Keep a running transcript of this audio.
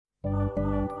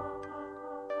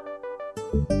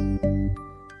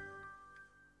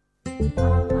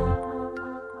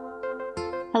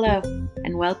Hello,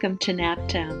 and welcome to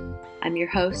Naptown. I'm your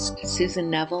host, Susan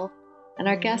Neville, and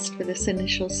our guest for this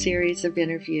initial series of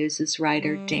interviews is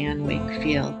writer Dan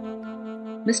Wakefield.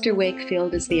 Mr.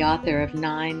 Wakefield is the author of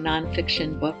 9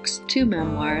 nonfiction books, 2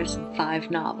 memoirs, and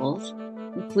 5 novels,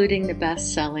 including the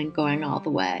best-selling Going All the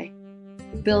Way.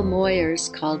 Bill Moyers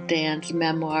called Dan's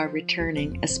memoir,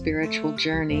 Returning, a Spiritual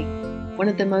Journey, one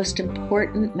of the most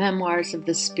important memoirs of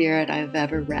the spirit I have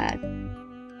ever read.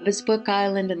 Of his book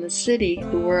Island in the City,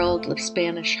 The World of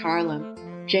Spanish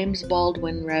Harlem, James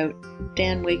Baldwin wrote,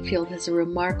 Dan Wakefield has a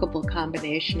remarkable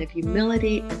combination of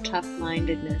humility and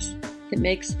tough-mindedness that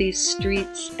makes these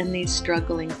streets and these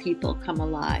struggling people come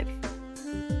alive.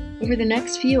 Over the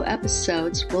next few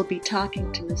episodes, we'll be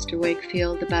talking to Mr.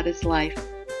 Wakefield about his life,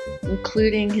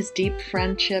 including his deep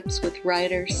friendships with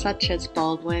writers such as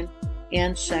Baldwin,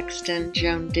 Anne Sexton,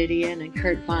 Joan Didion, and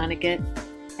Kurt Vonnegut,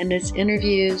 and his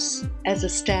interviews as a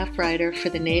staff writer for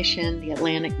The Nation, The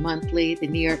Atlantic Monthly, The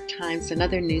New York Times, and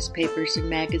other newspapers and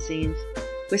magazines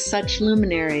with such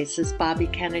luminaries as Bobby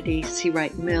Kennedy, C.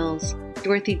 Wright Mills,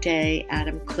 Dorothy Day,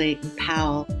 Adam Clayton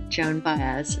Powell, Joan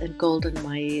Baez, and Golden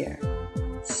Meir,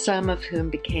 some of whom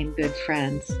became good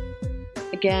friends.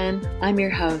 Again, I'm your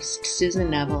host, Susan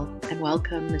Neville, and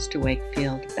welcome Mr.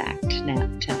 Wakefield back to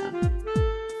Naptown.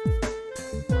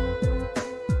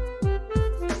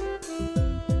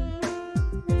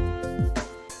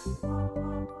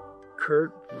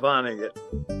 Kurt Vonnegut,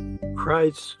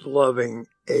 Christ-loving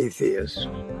atheist.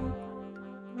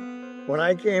 When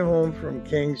I came home from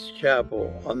King's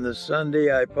Chapel on the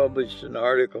Sunday, I published an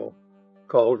article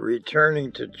called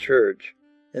Returning to Church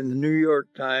in the New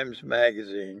York Times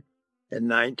Magazine in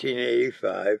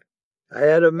 1985. I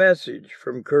had a message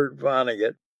from Kurt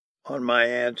Vonnegut on my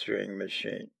answering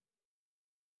machine.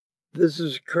 "This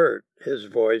is Kurt," his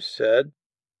voice said.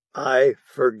 "I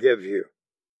forgive you."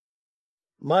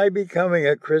 My becoming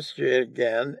a Christian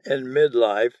again in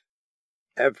midlife,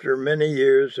 after many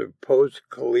years of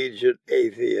post-collegiate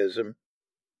atheism,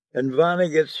 and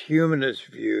Vonnegut's humanist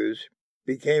views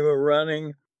became a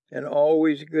running and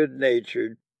always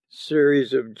good-natured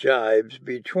series of jibes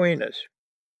between us.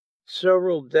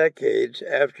 Several decades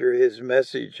after his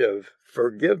message of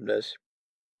forgiveness,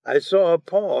 I saw a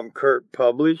poem Kurt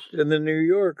published in the New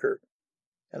Yorker,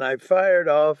 and I fired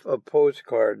off a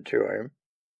postcard to him.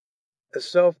 A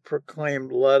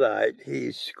self-proclaimed Luddite,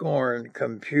 he scorned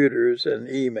computers and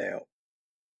email.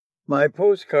 My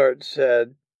postcard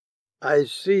said, "I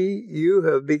see you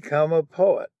have become a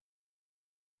poet.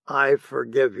 I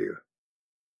forgive you."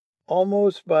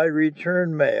 Almost by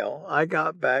return mail, I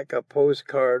got back a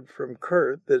postcard from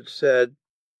Kurt that said,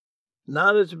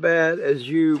 "Not as bad as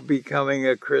you becoming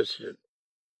a Christian."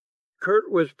 Kurt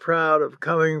was proud of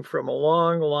coming from a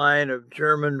long line of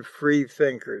German free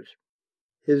thinkers.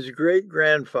 His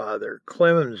great-grandfather,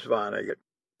 Clemens Vonnegut,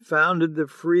 founded the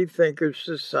Freethinkers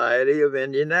Society of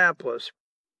Indianapolis,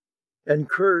 and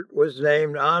Kurt was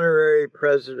named honorary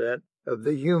president of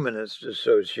the Humanist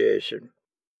Association.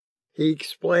 He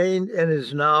explained in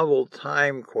his novel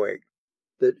Timequake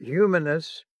that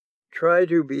humanists try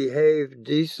to behave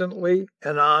decently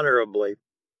and honorably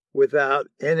without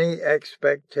any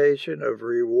expectation of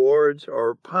rewards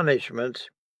or punishments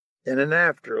in an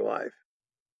afterlife.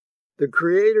 The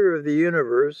creator of the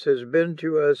universe has been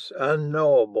to us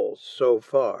unknowable so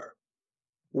far.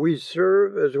 We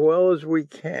serve as well as we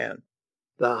can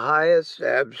the highest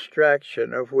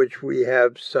abstraction of which we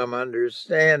have some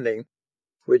understanding,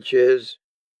 which is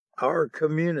our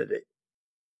community.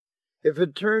 If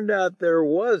it turned out there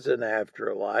was an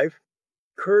afterlife,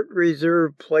 Kurt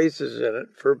reserved places in it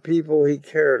for people he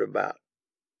cared about,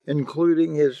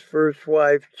 including his first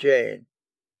wife, Jane,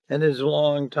 and his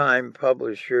longtime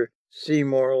publisher,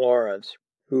 Seymour Lawrence,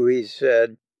 who he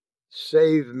said,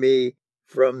 saved me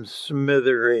from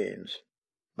smithereens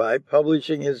by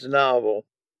publishing his novel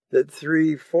that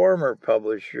 3 former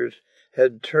publishers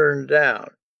had turned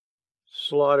down,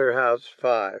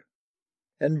 Slaughterhouse-Five,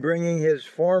 and bringing his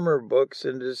former books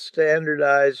into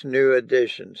standardized new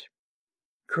editions.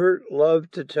 Kurt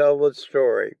loved to tell the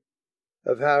story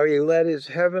of how he let his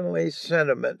heavenly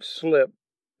sentiment slip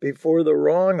before the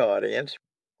wrong audience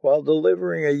while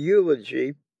delivering a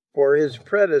eulogy for his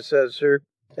predecessor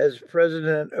as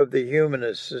president of the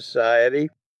Humanist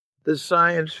Society, the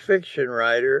science fiction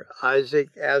writer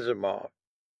Isaac Asimov.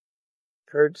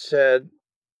 Kurt said,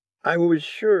 "I was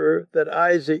sure that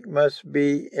Isaac must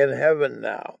be in heaven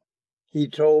now," he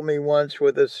told me once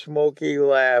with a smoky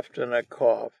laugh and a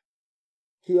cough.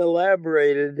 He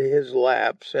elaborated his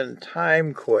lapse in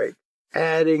Timequake,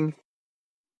 adding,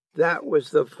 That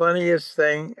was the funniest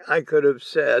thing I could have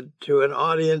said to an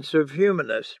audience of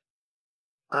humanists.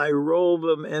 I rolled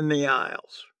them in the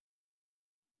aisles.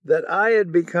 That I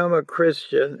had become a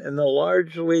Christian in the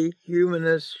largely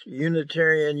humanist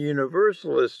Unitarian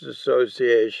Universalist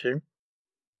Association.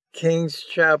 King's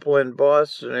Chapel in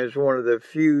Boston is one of the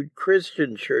few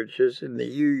Christian churches in the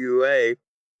UUA,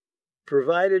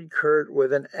 provided Kurt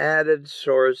with an added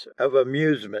source of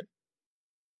amusement.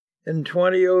 In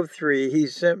 2003, he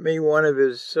sent me one of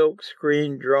his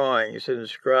silkscreen drawings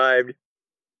inscribed,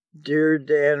 "Dear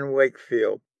Dan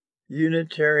Wakefield,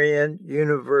 Unitarian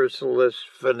Universalist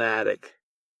fanatic."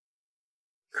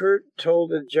 Kurt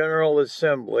told the General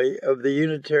Assembly of the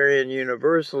Unitarian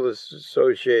Universalist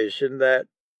Association that,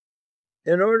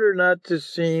 in order not to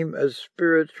seem a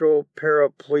spiritual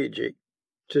paraplegic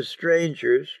to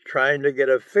strangers trying to get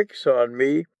a fix on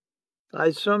me,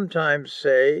 I sometimes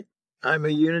say I'm a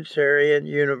Unitarian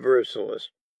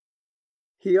Universalist.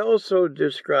 He also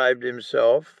described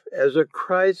himself as a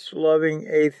Christ-loving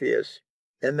atheist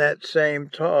in that same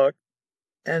talk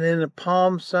and in a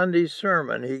Palm Sunday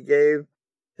sermon he gave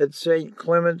at St.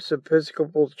 Clement's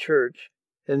Episcopal Church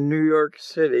in New York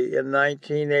City in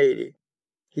 1980.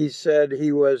 He said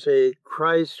he was a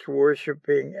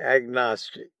Christ-worshiping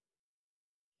agnostic.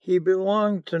 He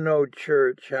belonged to no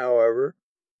church, however,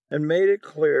 and made it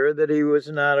clear that he was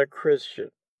not a Christian.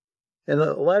 In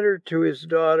a letter to his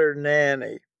daughter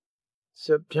Nanny,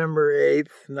 September 8,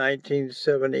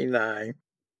 1979,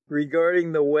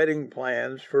 regarding the wedding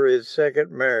plans for his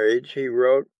second marriage, he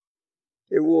wrote,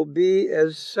 "It will be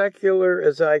as secular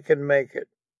as I can make it,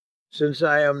 since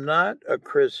I am not a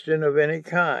Christian of any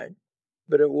kind,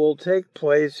 but it will take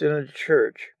place in a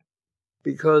church,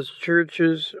 because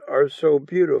churches are so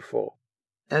beautiful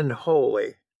and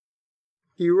holy."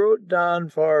 He wrote Don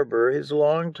Farber, his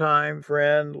longtime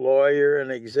friend, lawyer,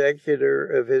 and executor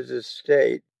of his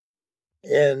estate,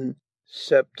 in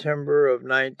September of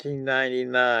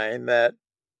 1999 that,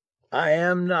 "I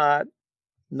am not,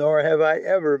 nor have I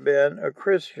ever been, a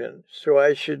Christian, so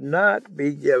I should not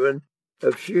be given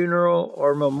a funeral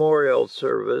or memorial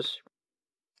service,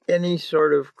 any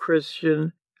sort of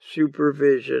Christian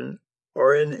supervision,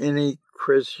 or in any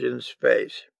Christian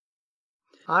space."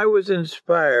 I was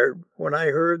inspired when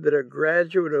I heard that a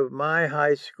graduate of my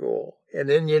high school in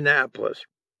Indianapolis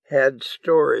had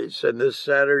stories in the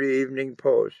Saturday Evening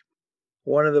Post,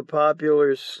 one of the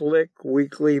popular slick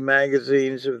weekly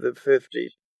magazines of the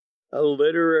 50s, a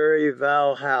literary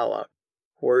Valhalla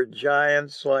where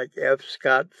giants like F.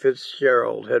 Scott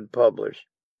Fitzgerald had published.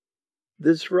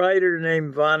 This writer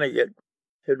named Vonnegut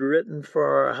had written for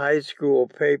our high school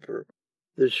paper,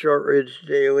 the Shortridge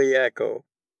Daily Echo,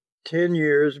 10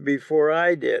 years before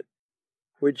I did,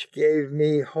 which gave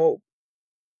me hope.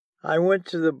 I went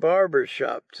to the barber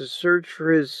shop to search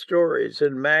for his stories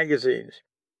in magazines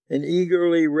and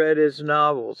eagerly read his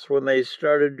novels when they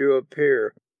started to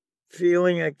appear,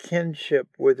 feeling a kinship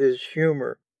with his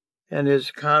humor and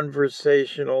his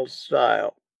conversational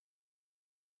style.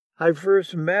 I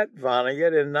first met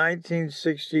Vonnegut in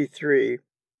 1963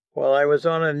 while I was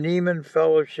on a Nieman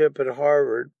Fellowship at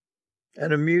Harvard,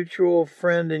 and a mutual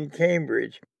friend in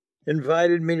Cambridge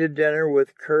invited me to dinner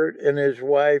with Kurt and his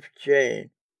wife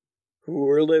Jane, who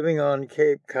were living on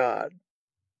Cape Cod.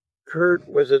 Kurt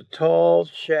was a tall,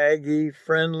 shaggy,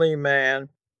 friendly man,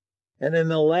 and in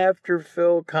the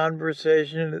laughter-filled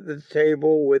conversation at the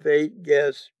table with 8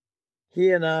 guests,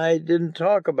 he and I didn't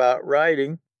talk about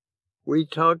writing. We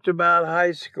talked about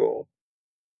high school.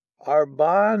 Our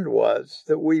bond was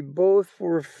that we both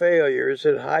were failures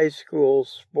at high school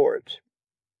sports.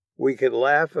 We could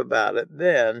laugh about it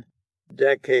then,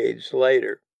 decades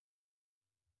later.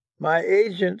 My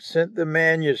agent sent the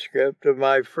manuscript of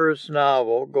my first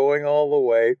novel, going all the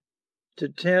way, to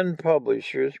 10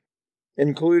 publishers,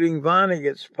 including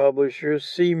Vonnegut's publisher,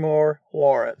 Seymour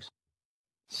Lawrence.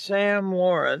 Sam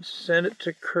Lawrence sent it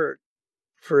to Kurt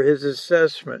for his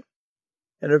assessment,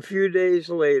 and a few days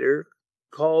later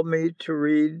called me to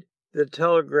read the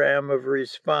telegram of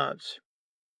response.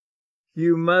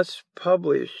 "You must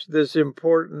publish this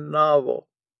important novel.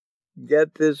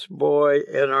 Get this boy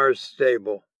in our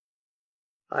stable."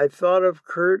 I thought of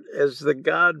Kurt as the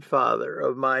godfather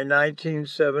of my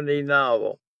 1970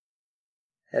 novel,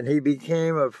 and he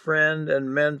became a friend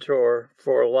and mentor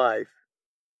for life.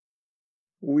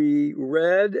 We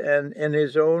read and, in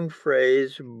his own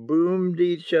phrase, boomed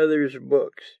each other's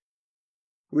books.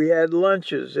 We had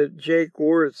lunches at Jake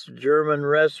Worth's German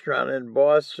restaurant in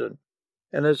Boston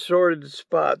and assorted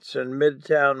spots in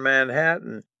Midtown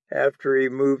Manhattan after he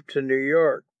moved to New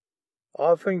York,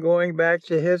 often going back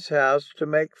to his house to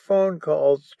make phone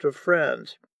calls to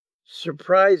friends,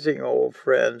 Surprising old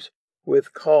friends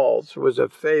with calls was a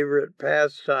favorite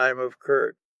pastime of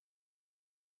Kurt.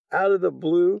 Out of the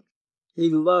blue, he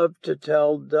loved to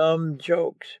tell dumb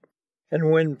jokes, and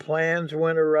when plans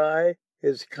went awry,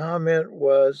 his comment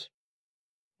was,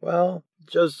 "Well,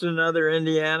 just another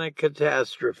Indiana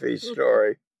catastrophe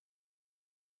story."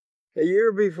 A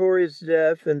year before his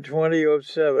death in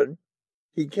 2007,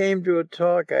 he came to a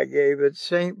talk I gave at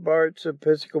St. Bart's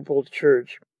Episcopal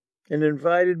Church and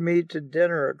invited me to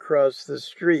dinner across the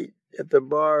street at the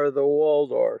bar of the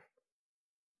Waldorf.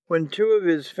 When two of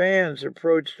his fans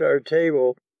approached our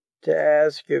table to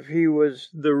ask if he was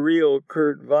the real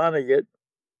Kurt Vonnegut,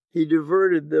 he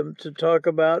diverted them to talk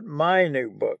about my new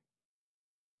book.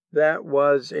 That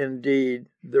was indeed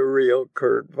the real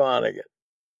Kurt Vonnegut.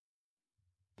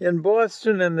 In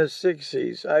Boston in the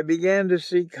 60s, I began to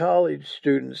see college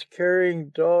students carrying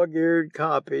dog-eared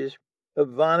copies of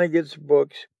Vonnegut's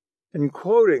books and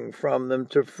quoting from them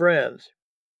to friends.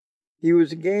 He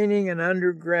was gaining an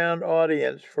underground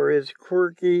audience for his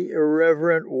quirky,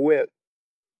 irreverent wit,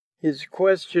 his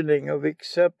questioning of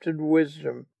accepted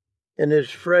wisdom, and his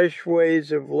fresh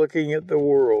ways of looking at the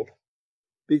world.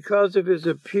 Because of his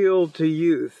appeal to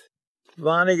youth,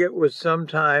 Vonnegut was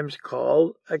sometimes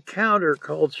called a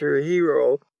counterculture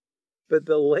hero, but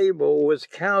the label was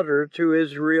counter to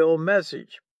his real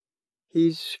message.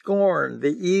 He scorned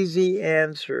the easy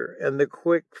answer and the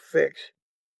quick fix,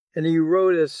 and he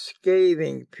wrote a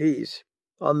scathing piece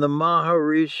on the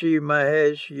Maharishi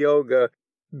Mahesh Yoga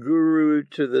Guru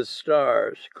to the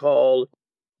Stars called,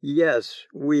 "Yes,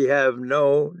 We Have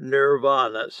No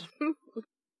Nirvanas."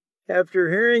 After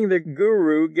hearing the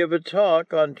guru give a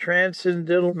talk on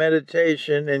transcendental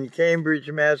meditation in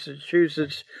Cambridge,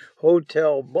 Massachusetts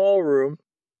hotel ballroom,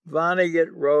 Vonnegut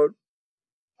wrote,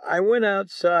 "I went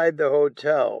outside the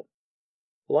hotel,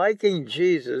 liking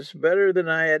Jesus better than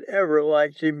I had ever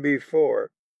liked him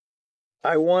before.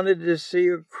 I wanted to see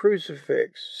a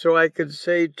crucifix so I could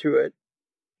say to it,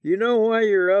 'You know why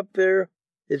you're up there?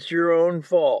 It's your own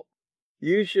fault.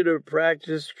 You should have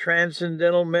practiced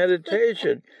transcendental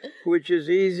meditation, which is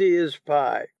easy as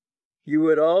pie. You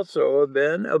would also have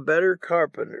been a better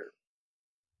carpenter."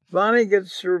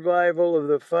 Vonnegut's survival of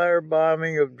the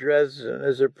firebombing of Dresden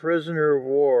as a prisoner of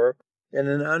war in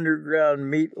an underground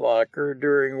meat locker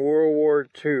during World War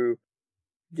II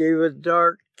gave a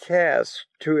dark cast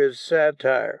to his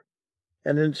satire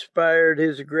and inspired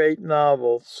his great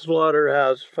novel,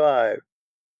 Slaughterhouse-Five.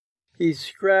 He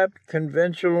scrapped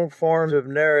conventional forms of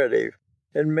narrative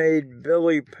and made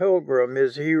Billy Pilgrim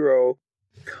his hero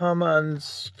come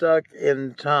unstuck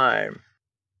in time,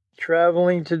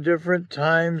 traveling to different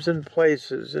times and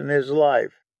places in his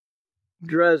life: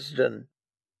 Dresden,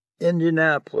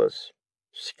 Indianapolis,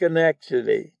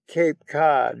 Schenectady, Cape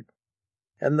Cod,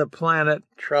 and the planet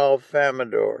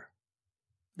Tralfamadore.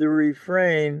 The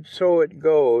refrain, "So it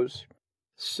goes,"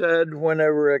 said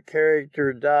whenever a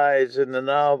character dies in the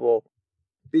novel,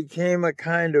 became a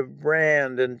kind of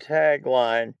brand and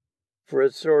tagline for a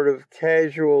sort of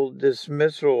casual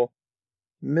dismissal,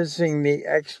 missing the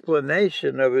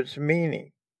explanation of its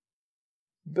meaning.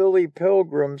 Billy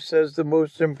Pilgrim says the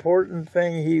most important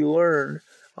thing he learned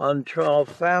on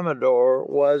Tralfamadore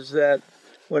was that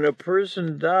when a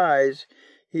person dies,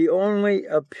 he only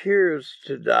appears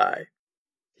to die.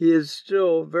 He is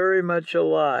still very much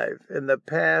alive in the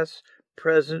past,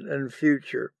 present, and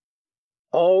future.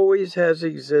 Always has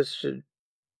existed,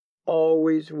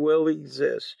 always will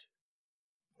exist.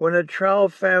 When a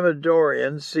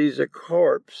Tralfamadorian sees a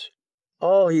corpse,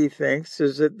 all he thinks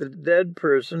is that the dead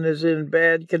person is in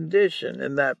bad condition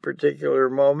in that particular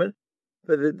moment,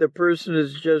 but that the person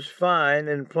is just fine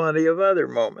in plenty of other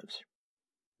moments.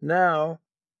 Now,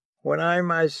 when I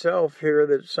myself hear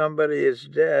that somebody is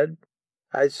dead,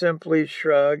 I simply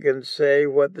shrug and say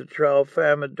what the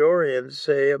Tralfamadorians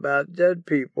say about dead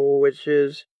people, which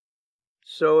is,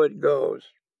 "So it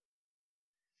goes."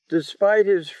 Despite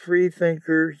his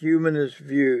freethinker, humanist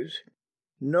views,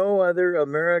 no other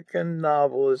American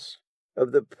novelist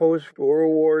of the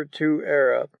post-World War II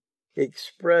era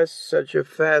expressed such a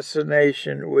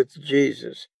fascination with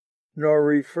Jesus, nor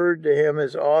referred to him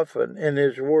as often in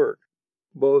his work,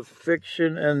 both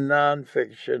fiction and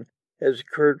nonfiction, as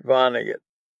Kurt Vonnegut.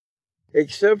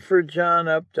 Except for John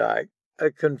Updike,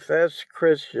 a confessed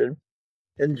Christian,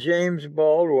 and James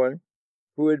Baldwin,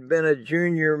 who had been a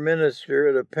junior minister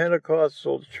at a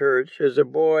Pentecostal church as a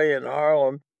boy in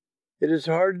Harlem, it is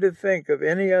hard to think of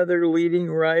any other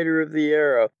leading writer of the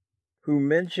era who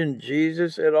mentioned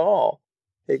Jesus at all,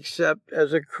 except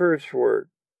as a curse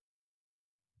word.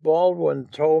 Baldwin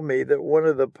told me that one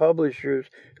of the publishers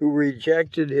who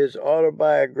rejected his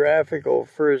autobiographical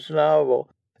first novel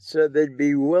said they'd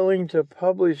be willing to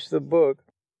publish the book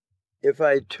if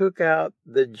I took out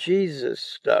the Jesus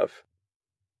stuff.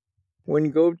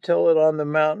 When Go Tell It on the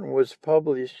Mountain was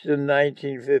published in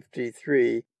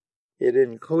 1953, it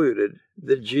included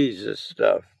the Jesus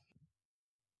stuff.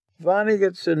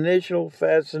 Vonnegut's initial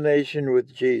fascination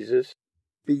with Jesus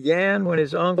began when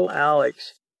his uncle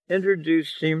Alex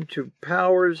introduced him to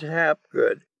Powers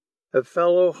Hapgood, a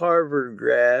fellow Harvard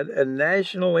grad and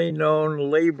nationally known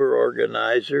labor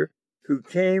organizer who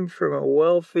came from a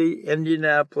wealthy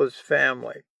Indianapolis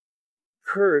family.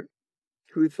 Kurt,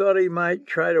 who thought he might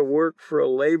try to work for a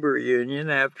labor union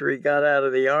after he got out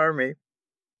of the Army,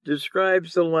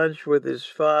 describes the lunch with his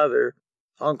father,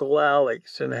 Uncle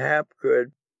Alex, and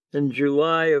Hapgood in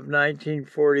July of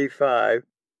 1945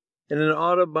 in an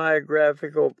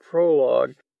autobiographical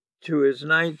prologue to his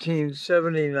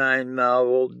 1979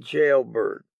 novel,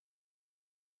 Jailbird.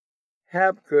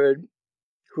 Hapgood,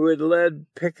 who had led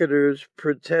picketers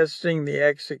protesting the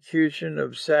execution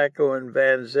of Sacco and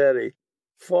Vanzetti,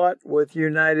 fought with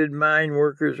United Mine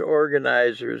Workers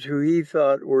organizers who he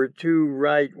thought were too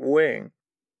right-wing,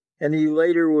 and he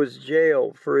later was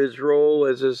jailed for his role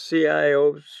as a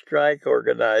CIO strike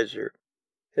organizer,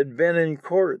 had been in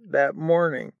court that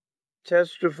morning,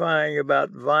 testifying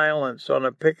about violence on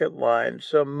a picket line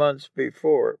some months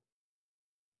before.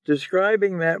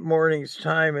 Describing that morning's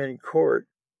time in court,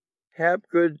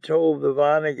 Hapgood told the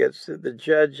Vonneguts that the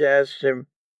judge asked him,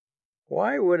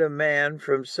 "Why would a man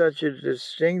from such a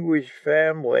distinguished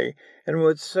family and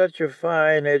with such a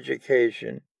fine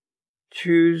education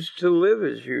choose to live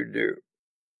as you do?"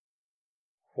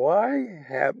 "Why?"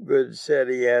 Hapgood said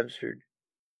he answered.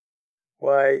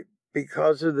 "Why,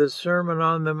 because of the Sermon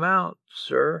on the Mount,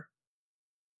 sir."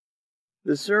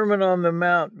 The Sermon on the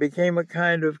Mount became a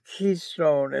kind of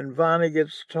keystone in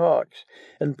Vonnegut's talks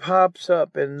and pops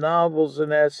up in novels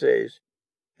and essays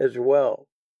as well.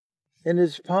 In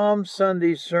his Palm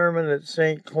Sunday sermon at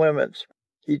St. Clement's,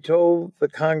 he told the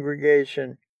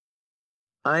congregation,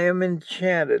 "I am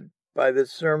enchanted by the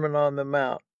Sermon on the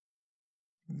Mount.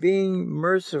 Being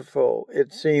merciful,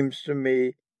 it seems to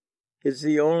me, is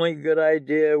the only good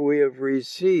idea we have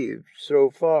received so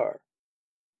far.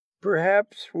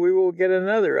 Perhaps we will get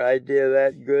another idea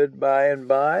that good by and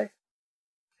by,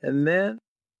 and then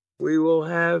we will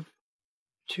have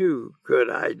two good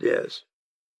ideas."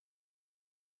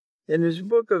 In his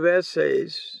book of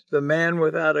essays, The Man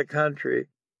Without a Country,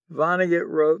 Vonnegut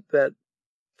wrote that,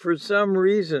 for some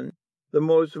reason, the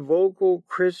most vocal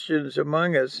Christians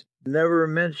among us never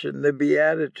mention the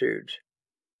Beatitudes,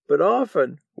 but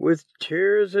often, with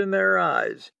tears in their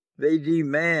eyes, they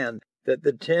demand that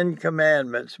the 10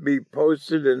 Commandments be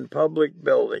posted in public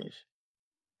buildings.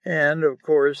 And, of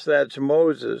course, that's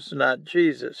Moses, not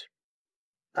Jesus.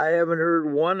 I haven't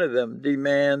heard one of them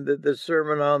demand that the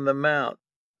Sermon on the Mount,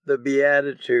 the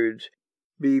Beatitudes,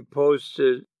 be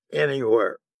posted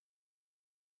anywhere.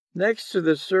 Next to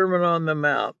the Sermon on the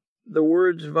Mount, the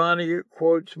words Vonnegut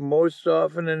quotes most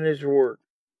often in his work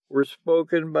were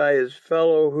spoken by his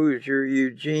fellow Hoosier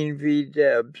Eugene V.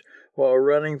 Debs while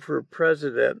running for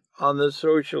president on the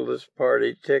Socialist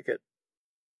Party ticket.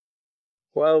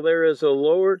 "While there is a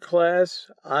lower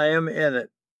class, I am in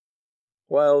it.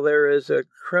 While there is a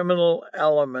criminal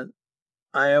element,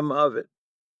 I am of it.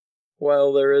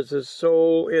 While there is a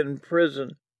soul in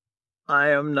prison, I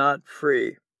am not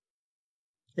free."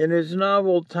 In his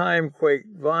novel Timequake,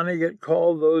 Vonnegut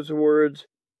called those words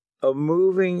a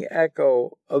moving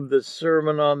echo of the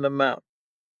Sermon on the Mount.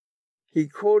 He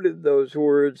quoted those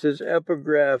words as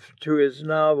epigraph to his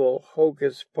novel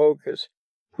Hocus Pocus,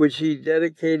 which he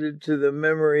dedicated to the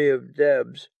memory of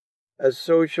Debs, a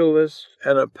socialist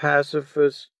and a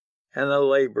pacifist and a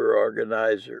labor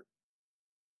organizer.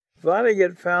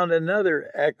 Vonnegut found another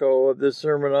echo of the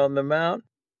Sermon on the Mount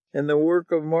in the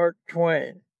work of Mark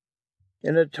Twain.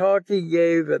 In a talk he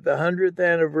gave at the 100th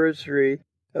anniversary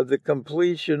of the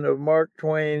completion of Mark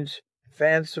Twain's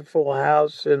fanciful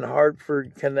house in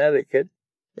Hartford, Connecticut,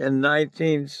 in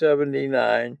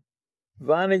 1979,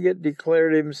 Vonnegut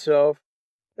declared himself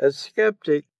a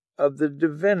skeptic of the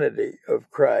divinity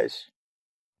of Christ,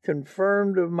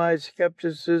 confirmed of my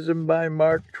skepticism by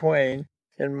Mark Twain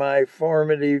in my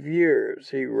formative years,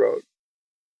 he wrote.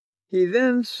 He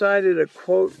then cited a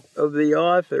quote of the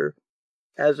author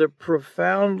as a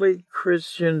profoundly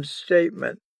Christian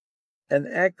statement, an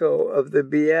echo of the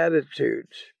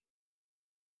Beatitudes.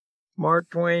 Mark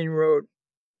Twain wrote,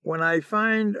 "When I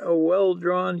find a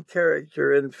well-drawn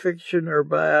character in fiction or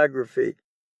biography,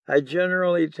 I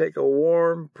generally take a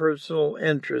warm personal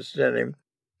interest in him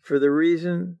for the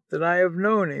reason that I have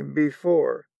known him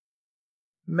before,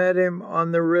 met him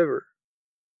on the river.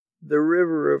 The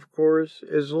river, of course,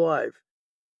 is life.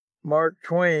 Mark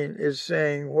Twain is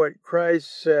saying what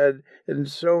Christ said in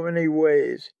so many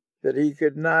ways that he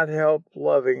could not help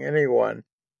loving anyone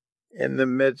in the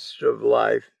midst of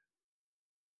life.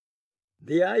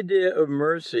 The idea of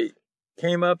mercy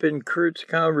came up in Kurt's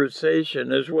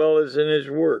conversation as well as in his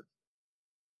work.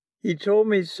 He told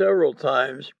me several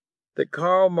times that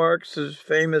Karl Marx's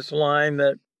famous line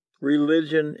that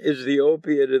religion is the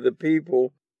opiate of the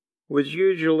people was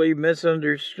usually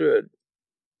misunderstood.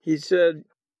 He said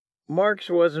Marx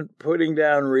wasn't putting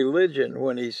down religion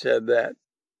when he said that.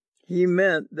 He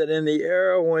meant that in the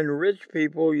era when rich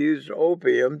people used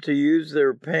opium to ease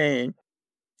their pain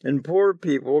and poor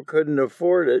people couldn't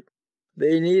afford it,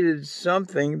 they needed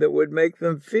something that would make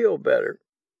them feel better.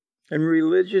 And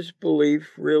religious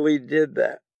belief really did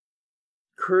that.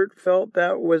 Kurt felt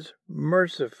that was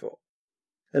merciful.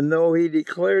 And though he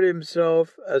declared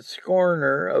himself a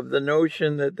scorner of the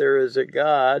notion that there is a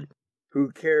God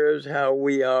who cares how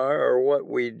we are or what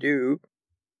we do,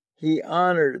 he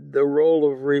honored the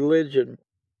role of religion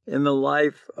in the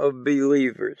life of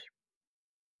believers.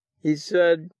 He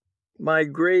said, "My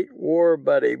great war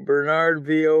buddy, Bernard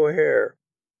V. O'Hare,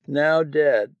 now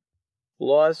dead,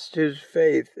 lost his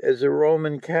faith as a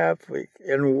Roman Catholic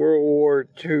in World War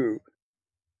II.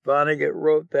 Vonnegut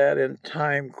wrote that in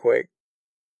Timequake.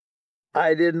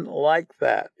 I didn't like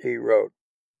that, he wrote.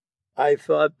 I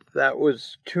thought that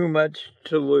was too much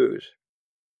to lose.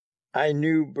 I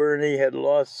knew Bernie had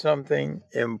lost something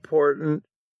important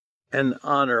and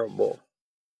honorable."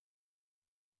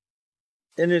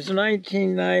 In his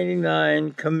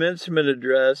 1999 commencement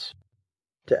address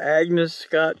to Agnes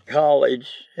Scott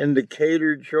College in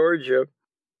Decatur, Georgia,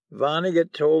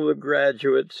 Vonnegut told the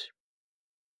graduates,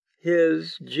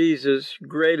 "His, Jesus'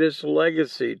 greatest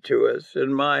legacy to us,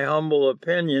 in my humble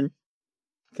opinion,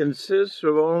 consists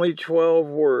of only 12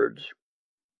 words.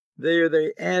 They are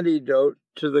the antidote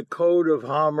to the Code of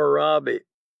Hammurabi,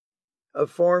 a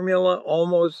formula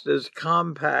almost as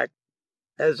compact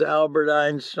as Albert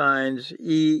Einstein's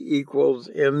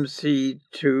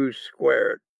E=mc²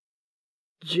 squared.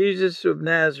 Jesus of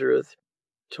Nazareth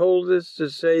told us to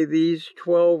say these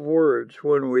 12 words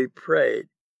when we prayed.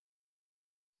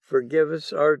 Forgive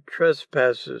us our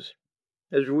trespasses,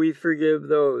 as we forgive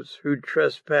those who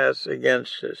trespass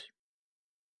against us.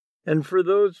 And for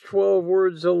those 12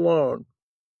 words alone,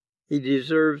 he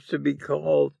deserves to be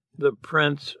called the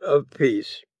Prince of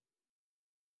Peace."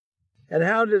 And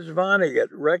how does Vonnegut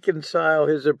reconcile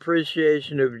his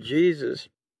appreciation of Jesus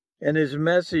and his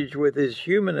message with his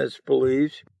humanist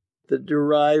beliefs that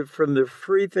derive from the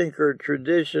freethinker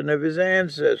tradition of his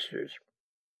ancestors?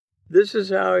 This is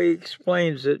how he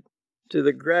explains it to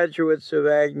the graduates of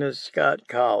Agnes Scott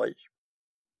College.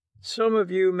 "Some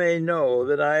of you may know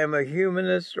that I am a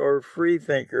humanist or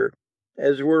freethinker,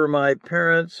 as were my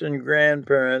parents and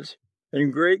grandparents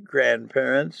and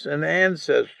great-grandparents and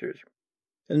ancestors,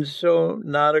 and so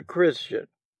not a Christian.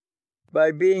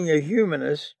 By being a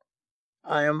humanist,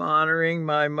 I am honoring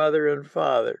my mother and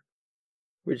father,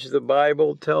 which the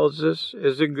Bible tells us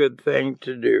is a good thing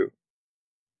to do.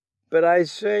 But I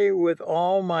say with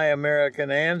all my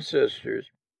American ancestors,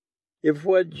 if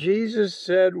what Jesus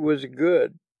said was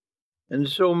good, and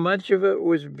so much of it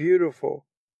was beautiful,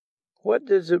 what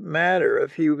does it matter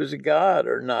if he was God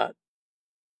or not?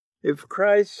 If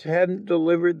Christ hadn't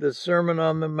delivered the Sermon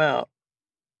on the Mount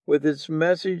with its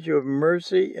message of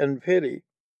mercy and pity,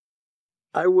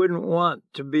 I wouldn't want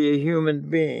to be a human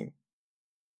being.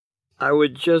 I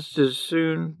would just as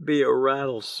soon be a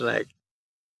rattlesnake."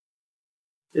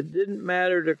 It didn't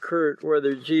matter to Kurt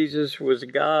whether Jesus was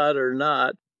God or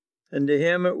not, and to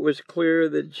him it was clear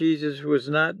that Jesus was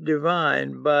not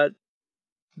divine, but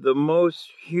the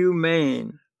most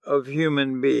humane of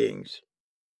human beings.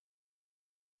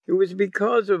 It was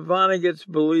because of Vonnegut's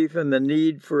belief in the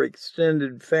need for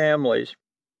extended families,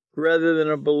 rather than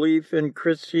a belief in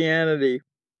Christianity,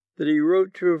 that he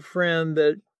wrote to a friend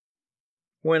that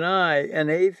when I, an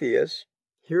atheist,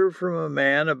 hear from a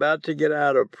man about to get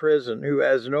out of prison who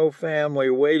has no family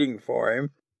waiting for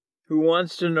him, who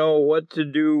wants to know what to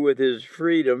do with his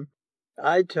freedom,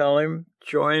 I tell him,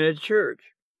 join a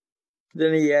church.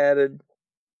 Then he added,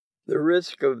 the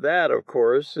risk of that, of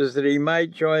course, is that he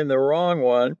might join the wrong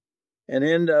one and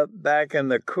end up back in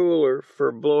the cooler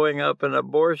for blowing up an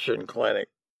abortion clinic.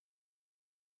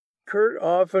 Kurt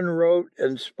often wrote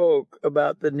and spoke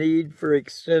about the need for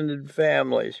extended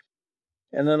families,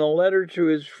 and in a letter to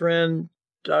his friend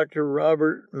Dr.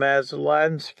 Robert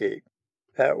Maslansky,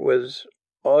 that was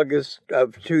August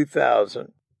of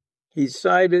 2000, He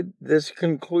cited this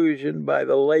conclusion by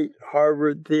the late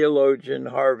Harvard theologian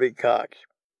Harvey Cox.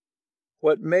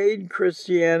 What made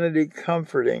Christianity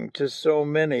comforting to so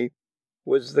many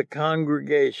was the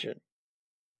congregation.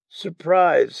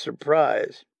 Surprise,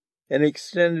 surprise, an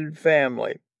extended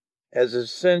family, as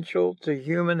essential to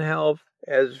human health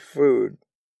as food.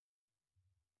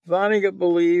 Vonnegut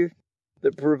believed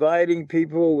that providing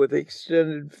people with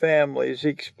extended families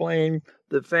explained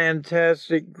the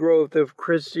fantastic growth of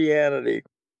Christianity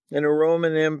in a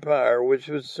Roman Empire which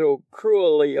was so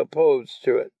cruelly opposed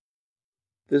to it.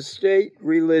 The state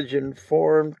religion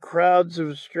formed crowds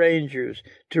of strangers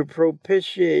to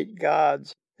propitiate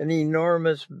gods in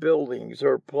enormous buildings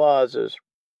or plazas.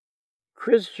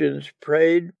 Christians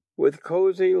prayed with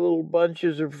cozy little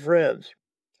bunches of friends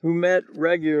who met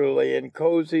regularly in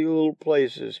cozy little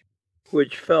places,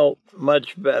 which felt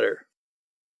much better.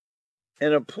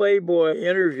 In a Playboy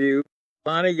interview,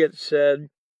 Vonnegut said,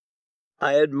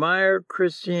 "I admire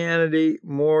Christianity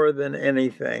more than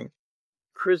anything.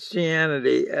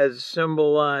 Christianity as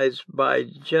symbolized by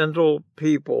gentle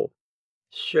people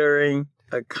sharing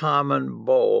a common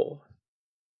bowl."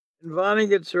 In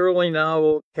Vonnegut's early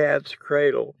novel, Cat's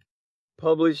Cradle,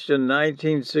 published in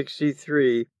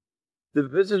 1963, the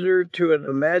visitor to an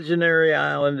imaginary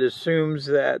island assumes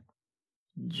that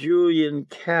Julian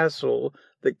Castle,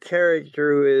 the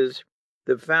character who is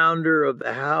the founder of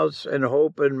the House and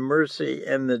Hope and Mercy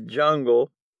in the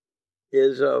Jungle,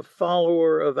 is a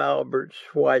follower of Albert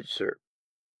Schweitzer.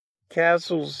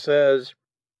 Castle says,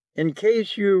 "In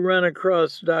case you run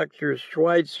across Dr.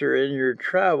 Schweitzer in your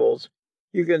travels,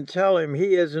 you can tell him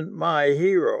he isn't my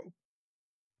hero.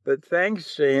 But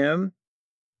thanks to him,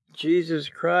 Jesus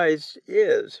Christ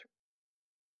is."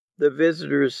 The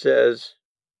visitor says,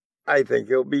 "I think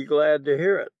he'll be glad to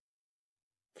hear it."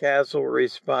 Castle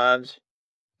responds,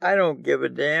 "I don't give a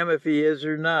damn if he is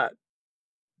or not.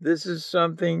 This is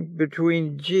something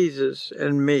between Jesus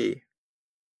and me."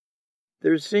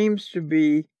 There seems to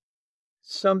be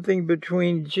something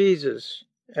between Jesus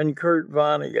and Kurt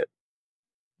Vonnegut,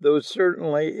 though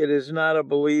certainly it is not a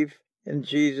belief in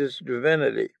Jesus'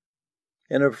 divinity,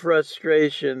 and a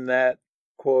frustration that,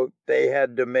 quote, they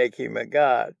had to make him a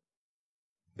god,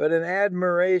 but an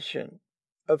admiration,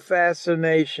 a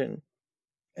fascination,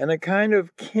 and a kind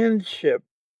of kinship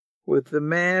with the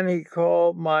man he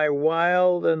called my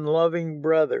wild and loving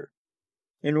brother,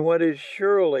 in what is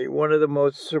surely one of the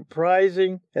most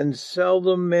surprising and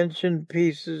seldom mentioned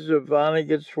pieces of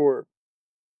Vonnegut's work,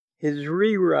 his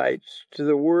rewrites to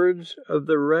the words of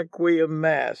the Requiem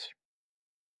Mass.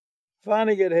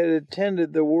 Vonnegut had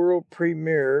attended the world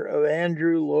premiere of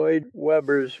Andrew Lloyd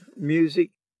Webber's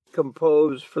music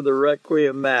composed for the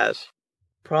Requiem Mass,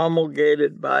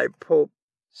 promulgated by Pope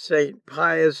St.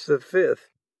 Pius V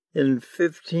in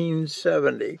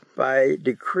 1570 by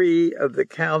decree of the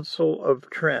Council of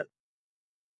Trent,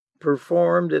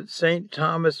 performed at St.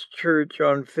 Thomas Church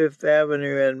on Fifth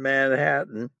Avenue in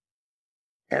Manhattan,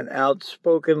 an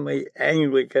outspokenly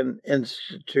Anglican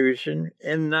institution,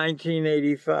 in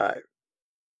 1985.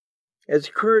 As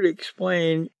Kurt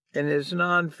explained in his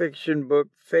nonfiction book,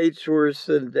 Fate's Worse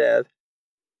Than Death,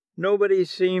 nobody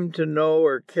seemed to know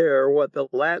or care what the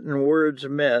Latin words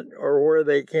meant or where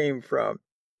they came from.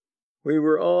 We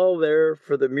were all there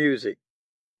for the music,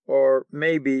 or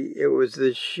maybe it was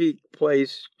the chic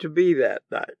place to be that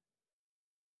night.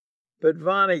 But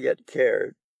Vonnegut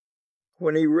cared.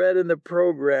 When he read in the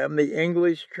program the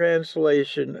English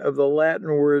translation of the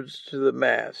Latin words to the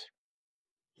Mass,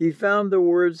 he found the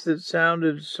words that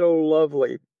sounded so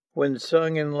lovely when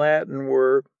sung in Latin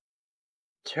were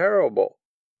terrible,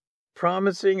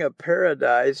 promising a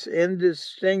paradise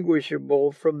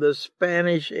indistinguishable from the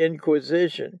Spanish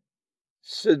Inquisition,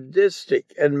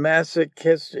 sadistic and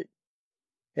masochistic.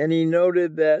 And he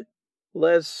noted that,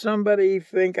 lest somebody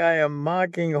think I am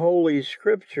mocking Holy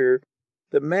Scripture,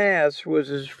 the Mass was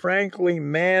as frankly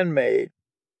man-made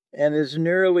and as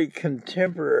nearly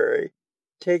contemporary,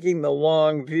 taking the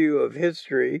long view of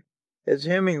history, as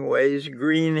Hemingway's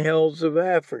Green Hills of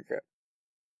Africa.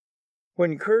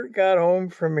 When Kurt got home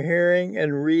from hearing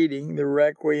and reading the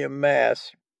Requiem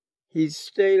Mass, he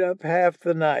stayed up half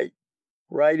the night,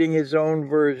 writing his own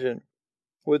version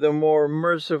with a more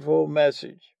merciful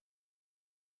message.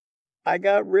 "I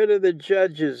got rid of the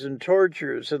judges and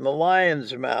torturers and the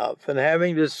lion's mouth and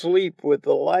having to sleep with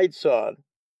the lights on."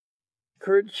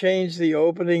 Kurt changed the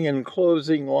opening and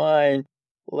closing line,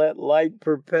 "Let light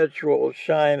perpetual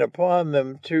shine upon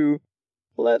them," to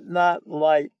 "Let not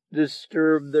light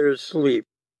disturb their sleep."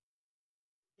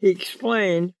 He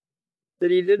explained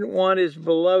that he didn't want his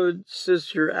beloved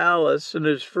sister Alice and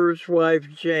his first wife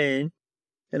Jane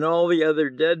and all the other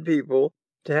dead people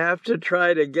to have to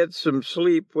try to get some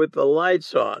sleep with the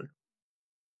lights on.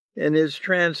 In his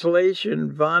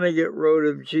translation, Vonnegut wrote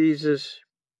of Jesus,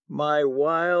 "My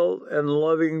wild and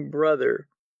loving brother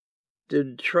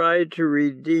did try to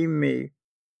redeem me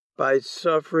by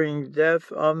suffering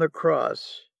death on the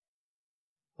cross.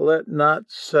 Let not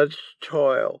such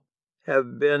toil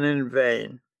have been in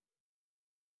vain."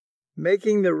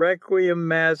 Making the Requiem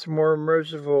Mass more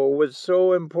merciful was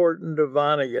so important to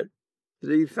Vonnegut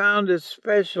that he found a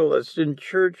specialist in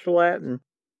Church Latin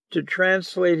to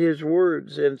translate his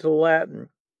words into Latin,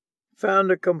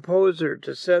 found a composer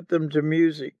to set them to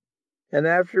music, and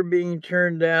after being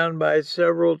turned down by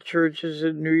several churches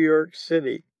in New York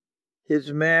City,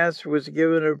 his Mass was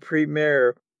given a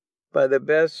premiere by the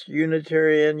best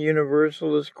Unitarian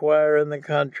Universalist choir in the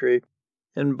country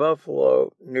in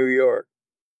Buffalo, New York.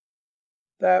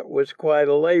 That was quite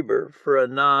a labor for a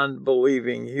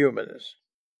non-believing humanist.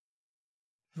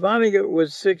 Vonnegut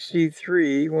was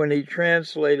 63 when he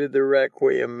translated the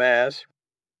Requiem Mass,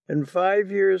 and 5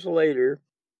 years later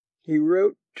he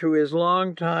wrote to his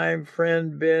longtime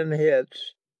friend Ben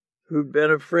Hitz, who'd been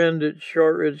a friend at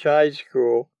Shortridge High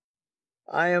School,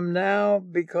 "I am now,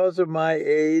 because of my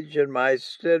age and my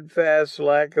steadfast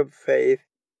lack of faith,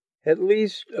 at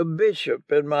least a bishop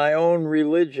in my own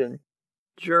religion,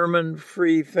 German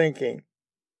free thinking,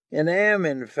 and am,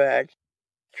 in fact,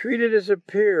 treated as a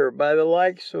peer by the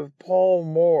likes of Paul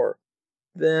Moore,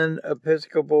 then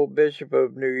Episcopal Bishop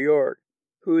of New York,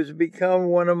 who has become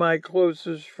one of my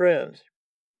closest friends.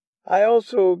 I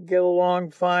also get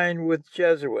along fine with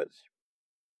Jesuits.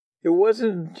 It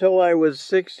wasn't until I was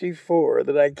 64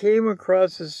 that I came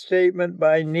across a statement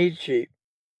by Nietzsche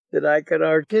that I could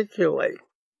articulate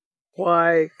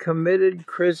why committed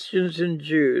Christians and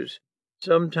Jews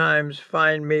sometimes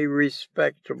find me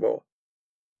respectable.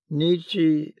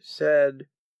 Nietzsche said,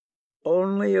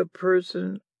 'Only a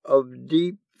person of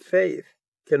deep faith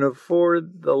can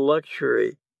afford the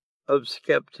luxury of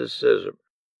skepticism.'"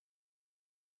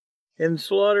 In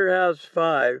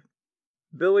Slaughterhouse-Five,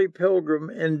 Billy Pilgrim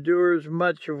endures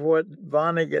much of what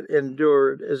Vonnegut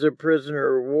endured as a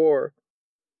prisoner of war,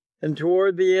 and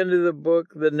toward the end of the book,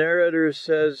 the narrator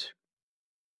says,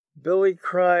 "Billy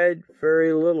cried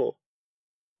very little,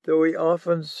 though he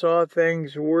often saw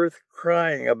things worth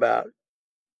crying about,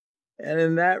 and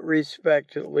in that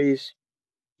respect at least,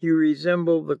 he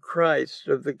resembled the Christ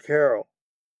of the carol.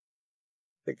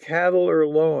 The cattle are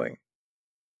lowing,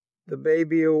 the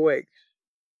baby awakes,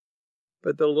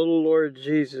 but the little Lord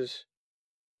Jesus,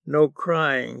 no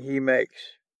crying he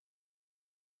makes."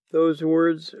 Those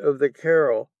words of the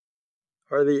carol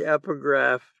are the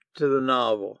epigraph to the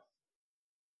novel.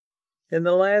 In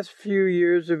the last few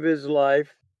years of his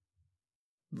life,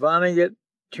 Vonnegut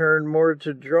turned more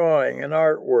to drawing and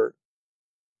artwork,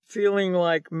 feeling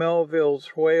like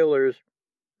Melville's whalers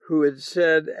who had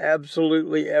said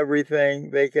absolutely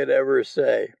everything they could ever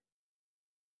say.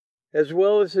 As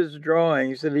well as his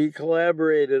drawings that he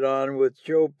collaborated on with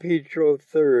Joe Petro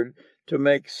III to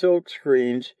make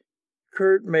silkscreens,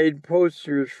 Kurt made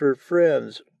posters for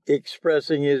friends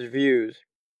expressing his views.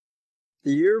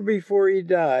 The year before he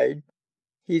died,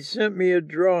 he sent me a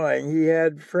drawing he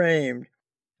had framed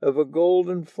of a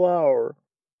golden flower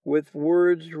with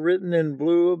words written in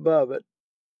blue above it.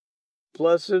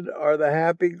 "Blessed are the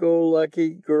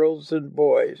happy-go-lucky girls and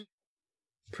boys,"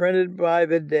 printed by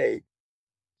the date.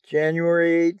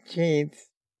 January 18th,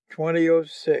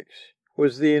 2006,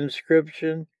 was the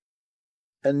inscription,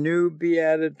 "A new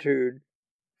beatitude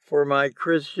for my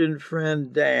Christian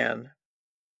friend Dan."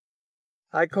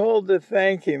 I called to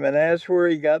thank him and asked where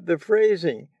he got the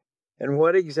phrasing and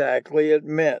what exactly it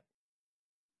meant.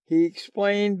 He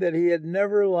explained that he had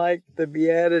never liked the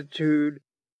beatitude,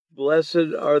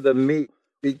 "Blessed are the meek,"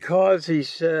 because, he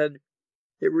said,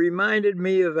 it reminded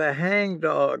me of a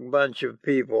hangdog bunch of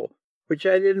people, which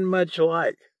I didn't much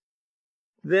like.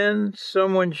 Then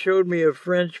someone showed me a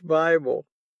French Bible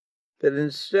that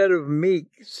instead of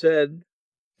meek said,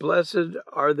 "Blessed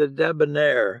are the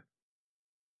debonair."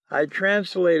 I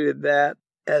translated that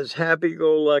as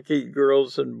happy-go-lucky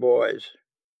girls and boys.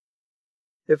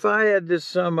 If I had to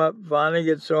sum up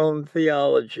Vonnegut's own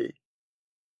theology,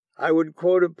 I would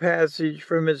quote a passage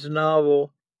from his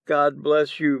novel, God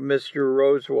Bless You, Mr.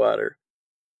 Rosewater,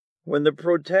 when the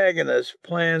protagonist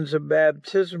plans a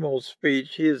baptismal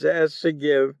speech he is asked to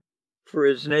give for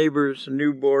his neighbor's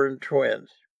newborn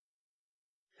twins.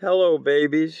 "Hello,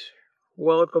 babies.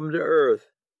 Welcome to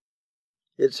Earth.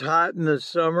 It's hot in the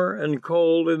summer and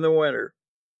cold in the winter.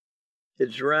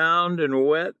 It's round and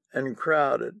wet and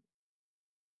crowded.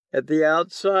 At the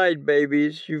outside,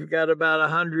 babies, you've got about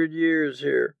 100 years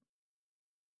here.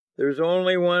 There's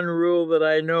only one rule that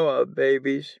I know of,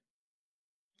 babies.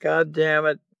 God damn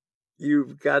it,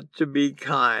 you've got to be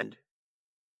kind.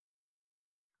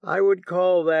 I would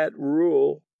call that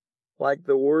rule, like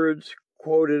the words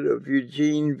quoted of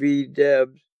Eugene V.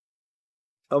 Debs,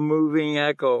 a moving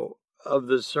echo of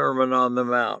the Sermon on the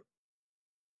Mount.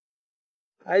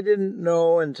 I didn't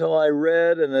know until I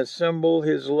read and assembled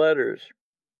his letters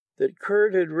that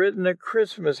Kurt had written a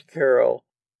Christmas carol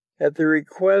at the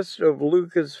request of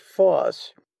Lucas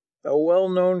Foss, a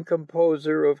well-known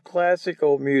composer of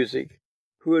classical music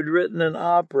who had written an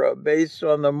opera based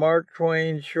on the Mark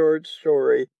Twain short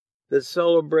story, The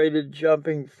Celebrated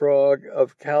Jumping Frog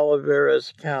of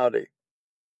Calaveras County.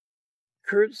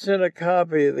 Kurt sent a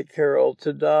copy of the carol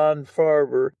to Don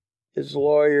Farber, his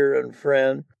lawyer and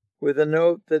friend, with a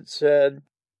note that said,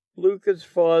 Lucas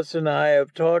Foss and I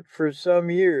have talked for some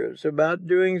years about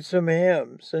doing some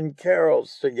hymns and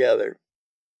carols together.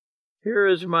 Here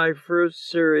is my first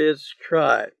serious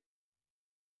try.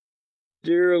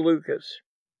 Dear Lucas,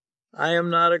 I am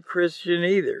not a Christian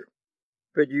either,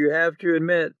 but you have to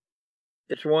admit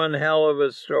it's one hell of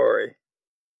a story.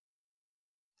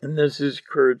 And this is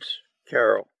Kurt's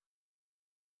carol.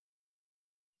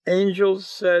 Angels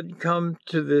said, come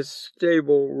to this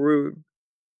stable rude,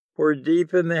 where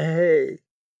deep in the hay,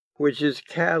 which is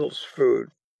cattle's food,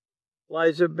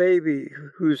 lies a baby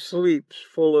who sleeps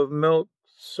full of milk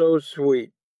so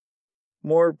sweet,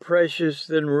 more precious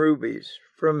than rubies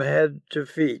from head to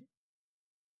feet.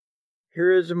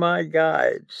 Here is my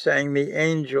guide, sang the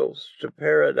angels to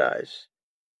paradise.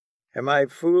 Am I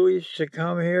foolish to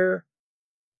come here,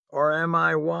 or am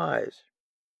I wise?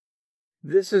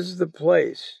 This is the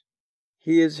place.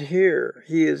 He is here,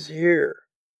 he is here.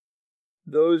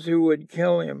 Those who would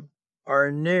kill him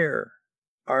are near,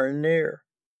 are near.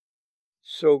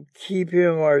 So keep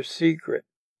him our secret,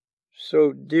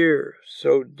 so dear,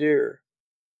 so dear.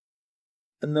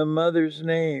 And the mother's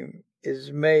name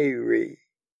is Mary.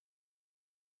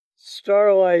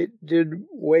 Starlight did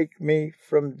wake me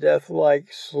from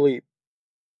death-like sleep,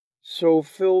 so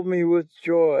filled me with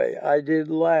joy I did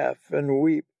laugh and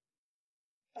weep.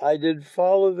 I did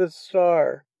follow the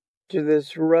star to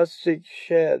this rustic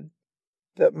shed,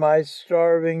 that my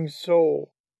starving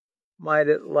soul might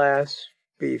at last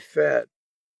be fed.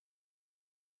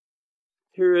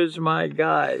 Here is my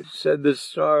guide, said the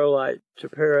starlight to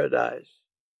paradise.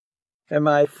 Am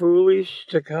I foolish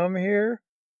to come here,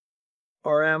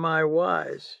 or am I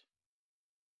wise?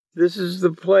 This is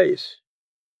the place.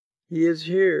 He is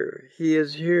here, he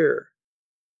is here.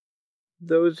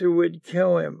 Those who would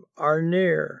kill him are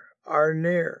near, are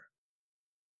near.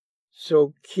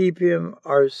 So keep him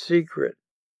our secret,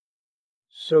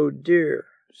 so dear,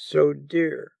 so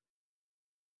dear.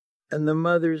 And the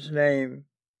mother's name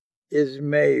is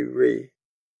Mary.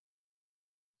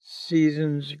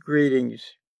 Season's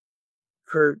greetings,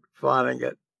 Kurt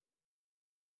Vonnegut.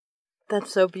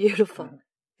 That's so beautiful.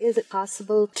 Is it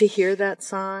possible to hear that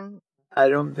song? I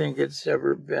don't think it's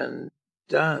ever been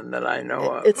done that I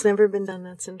know of. It's never been done.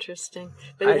 That's interesting.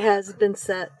 But it has been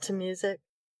set to music?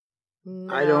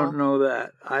 No. I don't know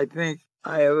that. I think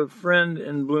I have a friend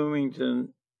in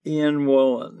Bloomington, Ian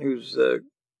Woolen, who's the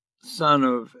son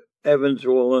of Evans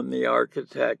Woolen, the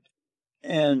architect.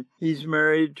 And he's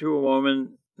married to a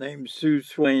woman named Sue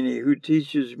Swaney, who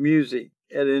teaches music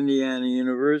at Indiana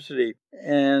University.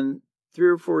 And 3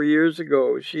 or 4 years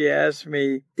ago, she asked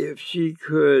me if she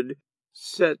could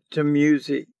set to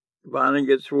music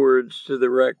Vonnegut's words to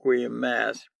the Requiem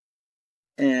Mass.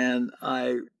 And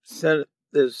I sent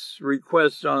this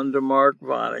request on to Mark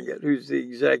Vonnegut, who's the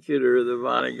executor of the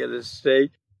Vonnegut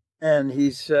estate. And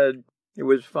he said it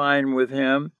was fine with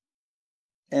him.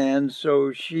 And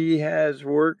so she has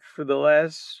worked for the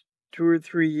last 2 or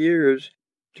 3 years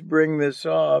to bring this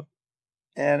off.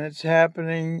 And it's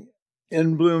happening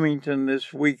in Bloomington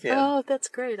this weekend. Oh, that's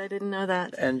great. I didn't know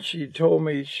that. And she told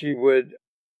me she would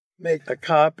make a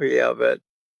copy of it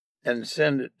and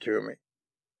send it to me,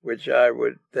 which I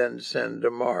would then send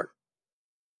to Mark.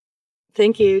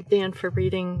 Thank you, Dan, for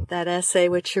reading that essay,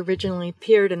 which originally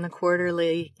appeared in the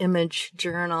Quarterly Image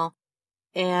Journal,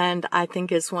 and I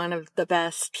think is one of the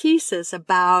best pieces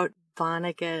about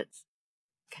Vonnegut's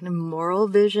kind of moral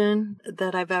vision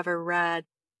that I've ever read.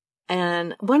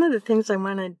 And one of the things I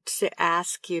wanted to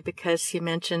ask you, because you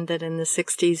mentioned that in the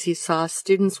 60s you saw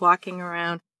students walking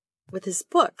around with his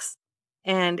books,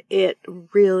 and it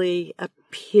really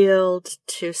appealed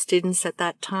to students at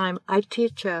that time. I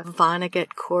teach a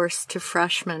Vonnegut course to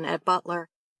freshmen at Butler,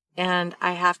 and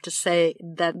I have to say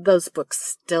that those books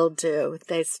still do.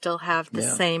 They still have the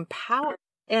same power.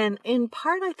 And in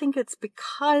part, I think it's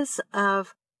because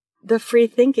of the free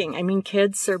thinking. I mean,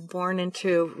 kids are born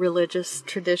into religious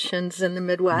traditions in the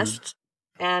Midwest,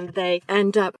 and they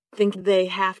end up thinking they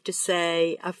have to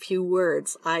say a few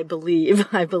words. I believe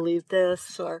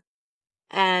this,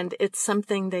 and it's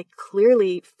something they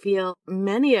clearly feel,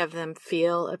 many of them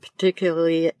feel,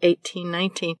 particularly at 18,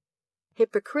 19,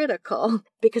 hypocritical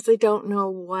because they don't know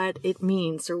what it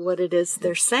means or what it is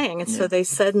they're saying. And so they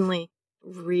suddenly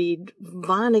read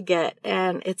Vonnegut,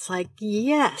 and it's like,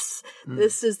 yes,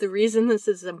 this is the reason this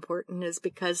is important, is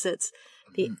because it's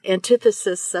the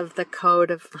antithesis of the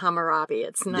code of Hammurabi.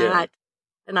 It's not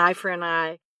an eye for an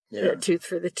eye, a tooth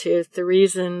for the tooth. The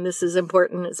reason this is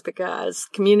important is because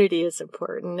community is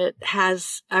important. It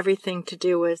has everything to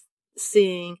do with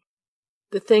seeing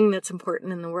the thing that's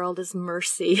important in the world is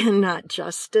mercy and not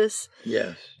justice.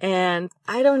 Yes. And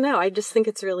I don't know. I just think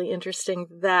it's really interesting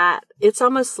that it's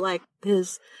almost like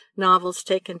his novels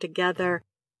taken together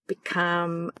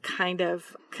become kind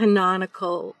of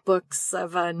canonical books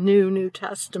of a New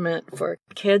Testament for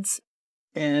kids.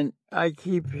 And I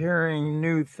keep hearing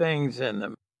new things in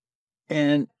them.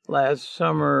 And last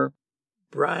summer,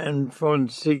 Brian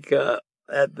Fonseca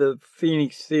at the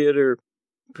Phoenix Theater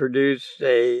produced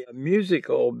a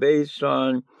musical based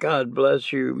on God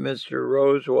Bless You, Mr.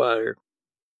 Rosewater.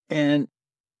 And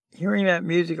hearing that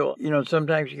musical,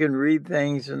 sometimes you can read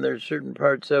things and there's certain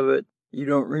parts of it you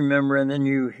don't remember, and then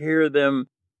you hear them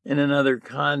in another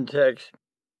context.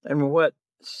 And what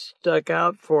stuck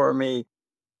out for me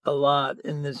a lot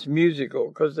in this musical,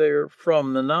 because they're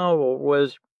from the novel,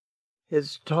 was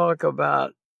his talk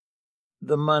about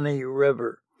the Money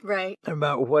River. Right.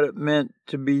 About what it meant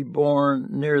to be born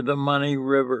near the Money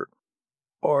River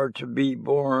or to be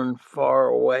born far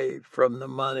away from the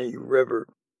Money River,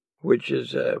 which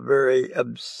is a very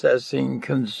obsessing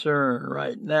concern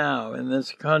right now in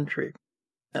this country.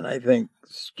 And I think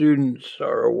students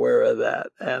are aware of that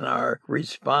and are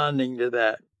responding to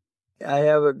that. I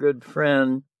have a good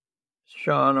friend,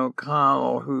 Sean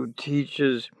O'Connell, who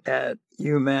teaches at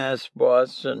UMass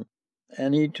Boston.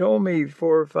 And he told me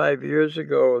 4 or 5 years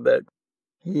ago that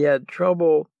he had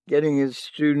trouble getting his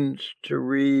students to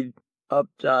read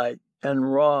Updike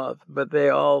and Roth, but they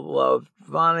all loved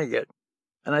Vonnegut.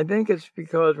 And I think it's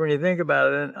because when you think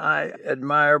about it, and I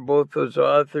admire both those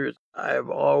authors, I've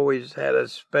always had a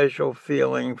special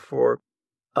feeling for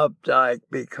Updike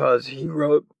because he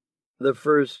wrote the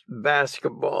first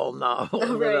basketball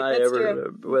novel that I ever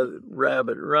read, with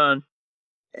Rabbit Run.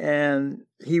 And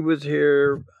he was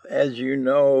here, as you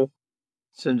know,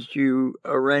 since you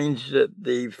arranged it.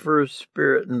 The first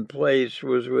Spirit and Place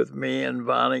was with me and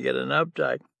Vonnegut and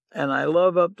Updike. And I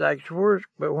love Updike's work,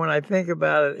 but when I think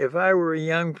about it, if I were a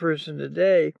young person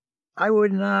today, I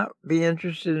would not be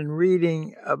interested in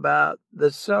reading about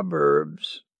the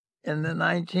suburbs in the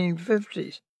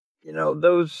 1950s.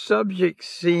 Those subjects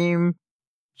seem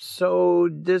so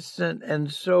distant and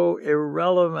so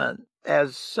irrelevant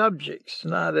as subjects,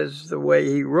 not as the way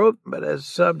he wrote, but as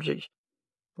subjects.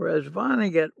 Whereas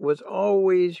Vonnegut was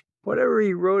always, whatever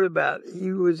he wrote about,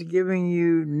 he was giving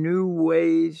you new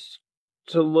ways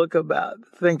to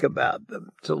think about them,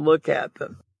 to look at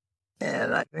them.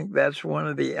 And I think that's one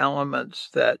of the elements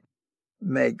that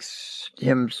makes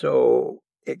him so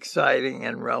exciting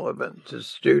and relevant to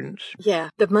students. Yeah,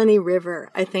 the Money River.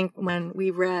 I think when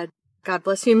we read God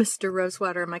Bless You, Mr.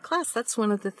 Rosewater in my class, that's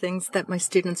one of the things that my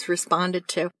students responded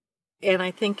to. And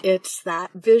I think it's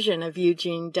that vision of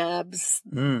Eugene Debs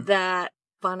that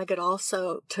Vonnegut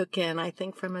also took in, I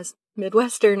think, from his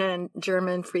Midwestern and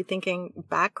German free-thinking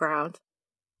background.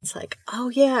 It's like, oh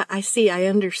yeah, I see, I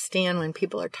understand when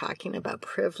people are talking about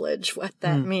privilege, what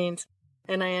that means.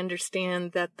 And I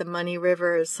understand that the Money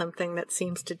River is something that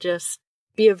seems to just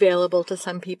be available to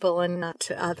some people and not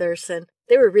to others. And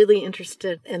they were really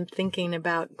interested in thinking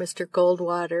about Mr.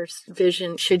 Goldwater's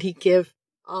vision. Should he give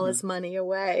all his money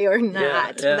away or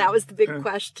not? Yeah. And that was the big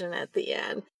question at the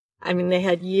end. I mean, they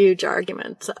had huge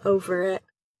arguments over it.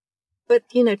 But,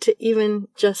 to even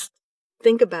just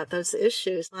think about those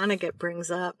issues, Vonnegut brings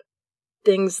up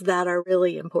things that are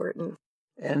really important.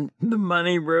 And the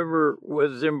Money River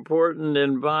was important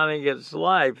in Vonnegut's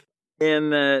life in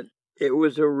that it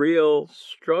was a real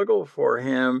struggle for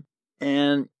him.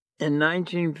 And in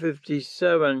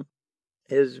 1957,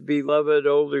 his beloved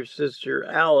older sister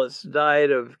Alice died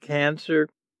of cancer.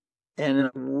 And in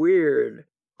a weird,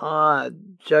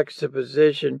 odd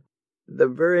juxtaposition, the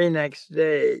very next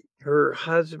day, her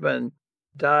husband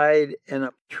died in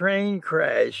a train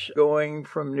crash going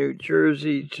from New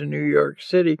Jersey to New York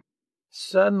City.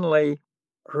 Suddenly,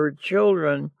 her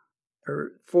children,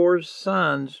 her 4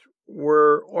 sons,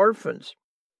 were orphans.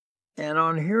 And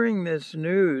on hearing this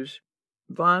news,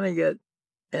 Vonnegut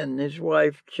and his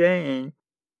wife, Jane,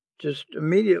 just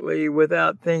immediately,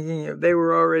 without thinking, they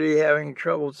were already having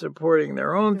trouble supporting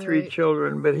their own three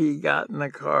children, but he got in the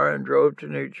car and drove to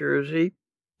New Jersey,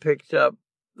 picked up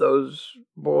those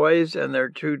boys and their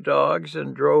two dogs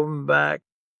and drove them back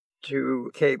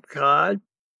to Cape Cod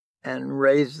and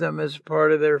raised them as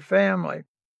part of their family.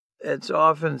 It's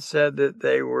often said that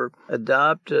they were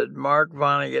adopted. Mark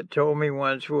Vonnegut told me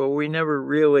once, well, we never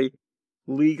really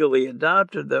legally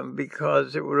adopted them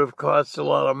because it would have cost a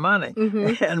lot of money,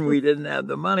 and we didn't have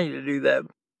the money to do that.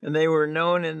 And they were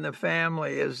known in the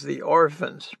family as the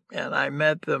orphans, and I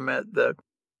met them at the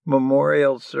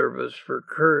memorial service for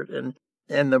Kurt, and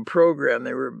in the program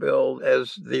they were billed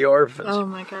as the orphans. Oh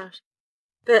my gosh.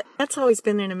 But that's always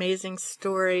been an amazing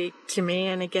story to me.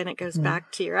 And again, it goes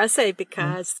back to your essay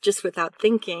because just without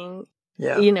thinking,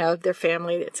 you know, their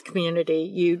family, its community,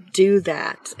 you do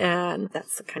that. And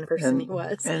that's the kind of person he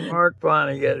was. And Mark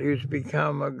Vonnegut, who's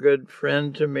become a good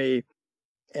friend to me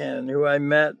and who I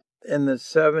met in the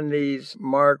 70s,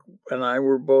 Mark and I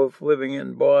were both living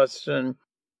in Boston.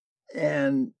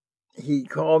 And he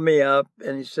called me up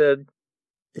and he said,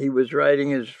 he was writing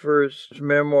his first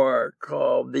memoir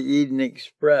called The Eden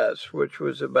Express, which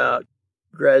was about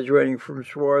graduating from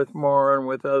Swarthmore and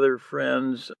with other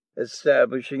friends,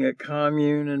 establishing a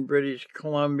commune in British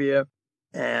Columbia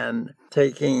and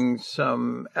taking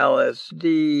some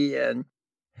LSD and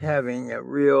having a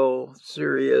real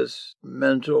serious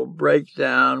mental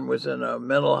breakdown, was in a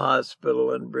mental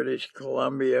hospital in British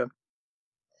Columbia.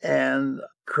 And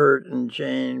Kurt and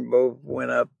Jane both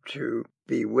went up to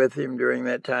be with him during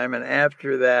that time. And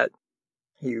after that,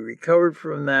 he recovered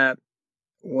from that,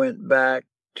 went back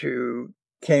to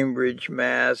Cambridge,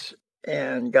 Mass,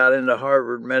 and got into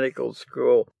Harvard Medical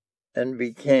School and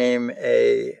became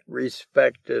a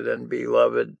respected and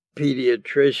beloved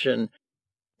pediatrician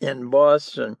in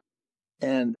Boston.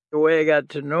 And the way I got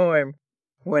to know him,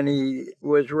 when he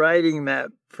was writing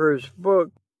that first book,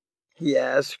 he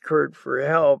asked Kurt for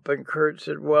help, and Kurt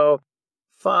said, well,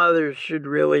 fathers should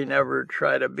really never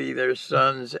try to be their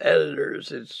sons'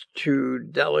 editors. It's too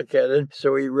delicate. And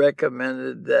so he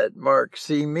recommended that Mark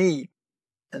see me.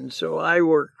 And so I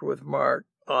worked with Mark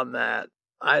on that.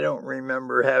 I don't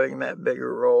remember having that big a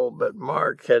role, but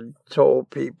Mark had told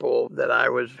people that I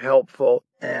was helpful.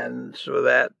 And so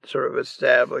that sort of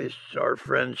established our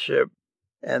friendship.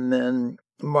 And then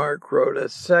Mark wrote a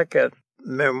second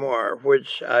memoir,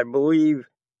 which I believe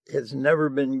has never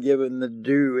been given the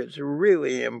due. It's a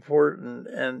really important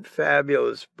and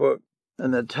fabulous book.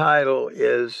 And the title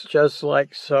is Just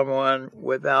Like Someone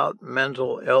Without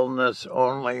Mental Illness,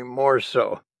 Only More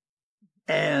So.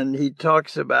 And he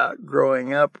talks about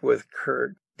growing up with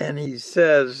Kurt. And he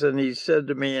says, and he said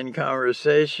to me in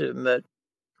conversation, that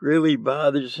really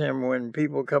bothers him when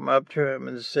people come up to him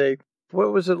and say,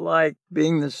 what was it like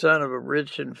being the son of a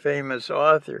rich and famous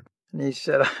author? And he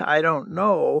said, I don't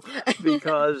know,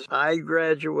 because I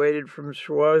graduated from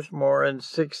Swarthmore in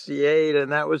 1968,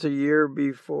 and that was a year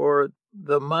before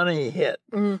The Money hit,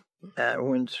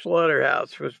 when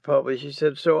Slaughterhouse was published. He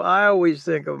said, so I always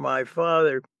think of my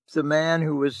father as the man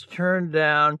who was turned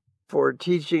down for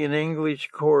teaching an English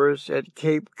course at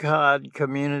Cape Cod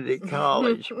Community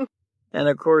College. And,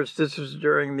 of course, this was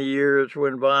during the years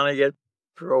when Vonnegut,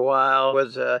 for a while,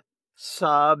 was a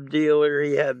Saab dealer.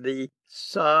 He had the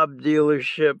Saab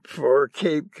dealership for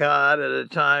Cape Cod at a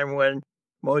time when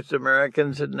most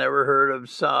Americans had never heard of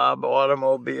Saab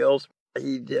automobiles.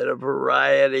 He did a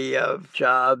variety of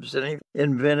jobs, and he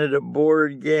invented a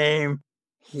board game.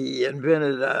 He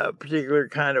invented a particular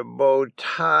kind of bow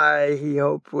tie he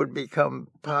hoped would become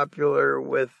popular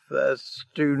with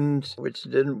students, which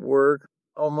didn't work.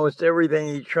 Almost everything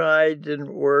he tried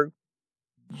didn't work.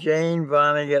 Jane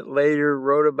Vonnegut later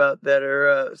wrote about that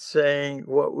era, saying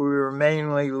what we were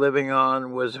mainly living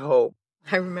on was hope.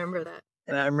 I remember that.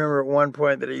 And I remember at one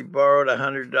point that he borrowed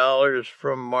 $100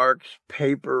 from Mark's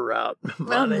paper route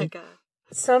money. Oh, my God.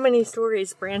 So many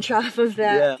stories branch off of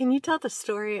that. Yeah. Can you tell the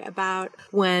story about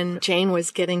when Jane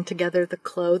was getting together the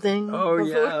clothing? Oh,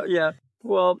 before? yeah.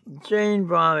 Well, Jane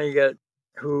Vonnegut,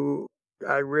 who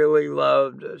I really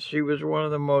loved, she was one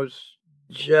of the most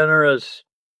generous,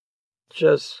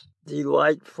 just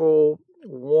delightful,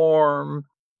 warm,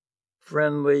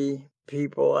 friendly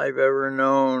people I've ever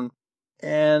known.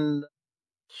 And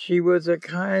she was a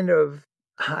kind of,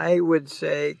 I would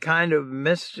say, kind of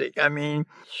mystic. I mean,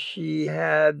 she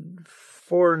had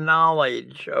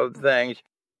foreknowledge of things.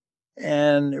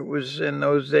 And it was in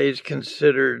those days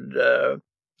considered,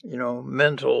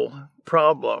 mental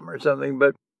problem or something.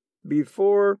 But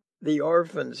before the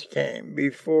orphans came,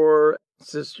 before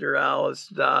Sister Alice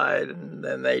died, and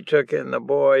then they took in the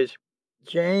boys,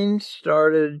 Jane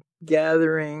started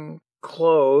gathering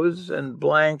clothes and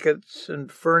blankets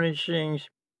and furnishings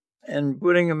and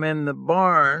putting them in the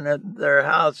barn at their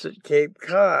house at Cape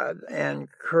Cod. And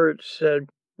Kurt said,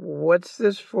 "What's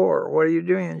this for? What are you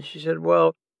doing?" And she said,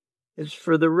 "Well, it's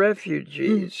for the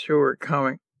refugees who are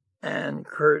coming." And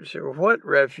Kurt said, "What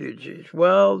refugees?"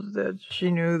 Well, that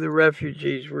she knew the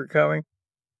refugees were coming.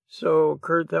 So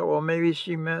Kurt thought, well, maybe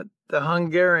she meant the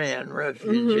Hungarian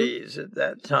refugees at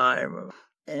that time.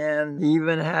 And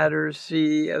even had her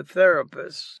see a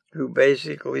therapist who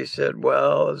basically said,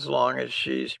 well, as long as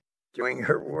she's doing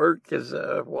her work as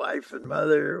a wife and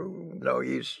mother, no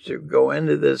use to go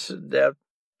into this in depth.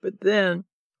 But then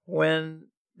when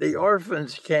the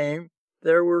orphans came,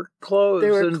 there were clothes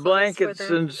and blankets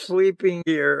and sleeping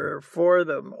gear for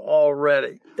them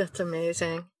already. That's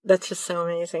amazing. That's just so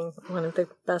amazing. One of the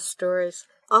best stories.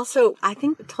 Also, I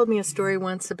think you told me a story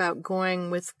once about going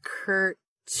with Kurt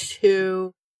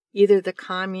to either the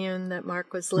commune that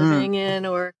Mark was living in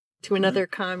or to another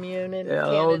commune in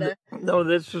Canada. No,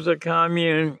 this was a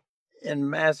commune in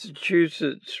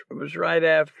Massachusetts. It was right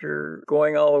after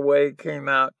Going All the Way came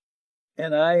out.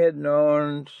 And I had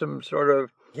known some sort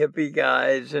of hippie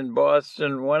guys in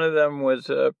Boston. One of them was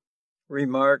a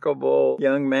remarkable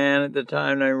young man at the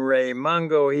time named Ray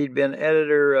Mungo. He'd been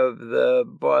editor of the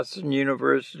Boston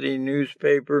University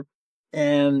newspaper,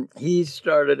 and he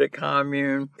started a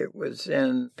commune. It was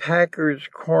in Packers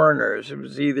Corners. It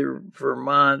was either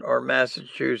Vermont or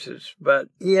Massachusetts. But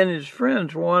he and his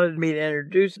friends wanted me to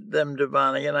introduce them to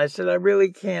Vonnegut, and I said, I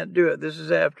really can't do it. This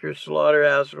is after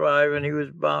Slaughterhouse Five, and he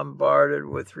was bombarded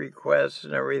with requests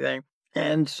and everything.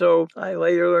 And so I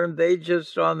later learned they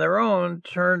just on their own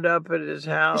turned up at his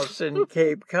house in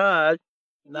Cape Cod.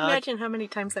 Imagine how many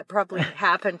times that probably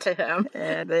happened to him.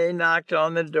 And they knocked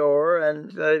on the door,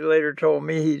 and they later told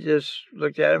me he just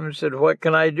looked at him and said, what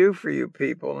can I do for you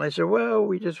people? And they said, well,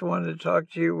 we just wanted to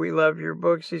talk to you. We love your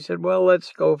books. He said, well,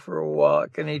 let's go for a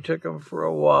walk. And he took them for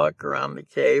a walk around the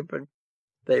Cape, and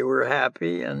they were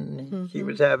happy, and he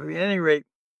was happy. At any rate,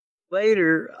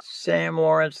 later, Sam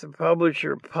Lawrence, the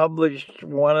publisher, published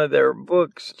one of their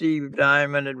books. Steve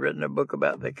Diamond had written a book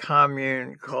about the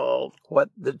commune called What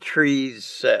the Trees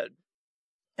Said.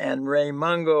 And Ray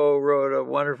Mungo wrote a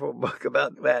wonderful book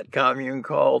about that commune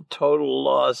called Total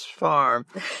Loss Farm.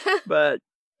 But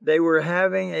they were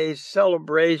having a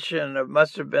celebration of,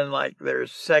 must have been like their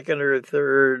second or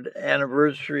third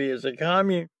anniversary as a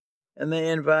commune. And they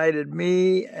invited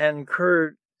me and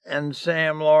Kurt and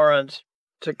Sam Lawrence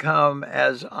to come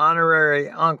as honorary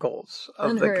uncles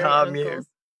of the commune. Uncles.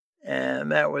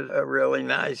 And that was a really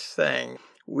nice thing.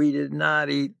 We did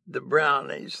not eat the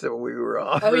brownies that we were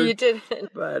offered. Oh, you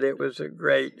didn't? But it was a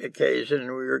great occasion,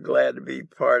 and we were glad to be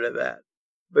part of that.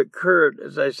 But Kurt,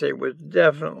 as I say, was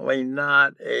definitely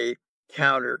not a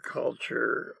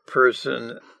counterculture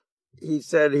person. He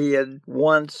said he had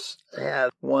once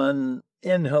had one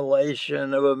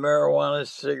inhalation of a marijuana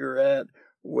cigarette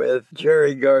with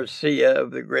Jerry Garcia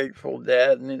of the Grateful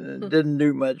Dead, and it didn't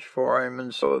do much for him,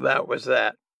 and so that was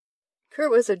that. Kurt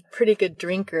was a pretty good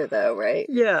drinker, though, right?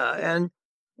 Yeah, and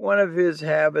one of his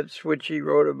habits, which he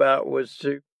wrote about, was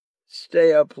to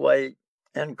stay up late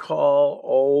and call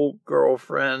old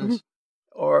girlfriends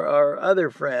or other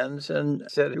friends, and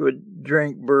said he would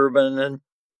drink bourbon, and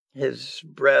his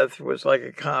breath was like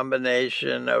a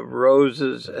combination of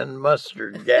roses and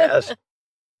mustard gas.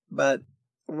 But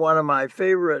one of my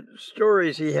favorite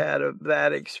stories he had of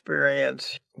that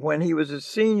experience, when he was a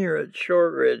senior at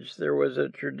Shortridge, there was a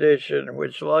tradition,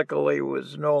 which luckily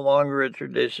was no longer a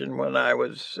tradition when I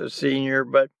was a senior,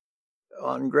 but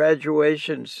on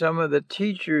graduation, some of the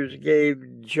teachers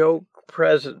gave joke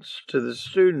presents to the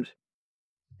students.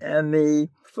 And the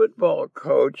football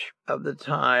coach of the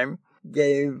time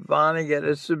gave Vonnegut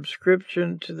a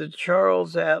subscription to the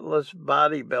Charles Atlas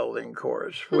bodybuilding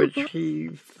course, which he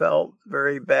felt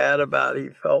very bad about. He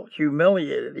felt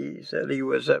humiliated. He said he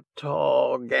was a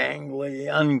tall, gangly,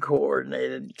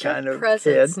 uncoordinated kind of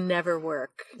presents kid. Never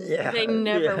work. Yeah, they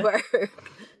never work.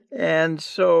 And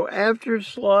so after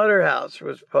Slaughterhouse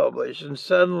was published, and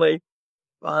suddenly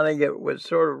Vonnegut was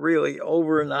sort of really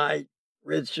overnight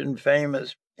rich and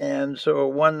famous. And so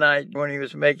one night when he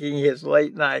was making his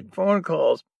late night phone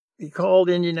calls, he called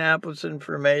Indianapolis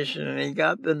Information, and he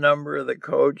got the number of the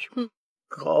coach,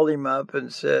 called him up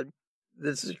and said,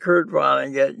 this is Kurt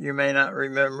Vonnegut. You may not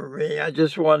remember me. I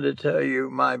just wanted to tell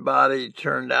you my body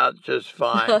turned out just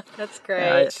fine. That's great.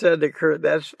 And I said to Kurt,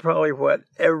 that's probably what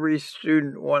every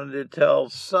student wanted to tell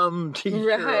some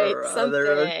teacher or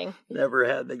other. Never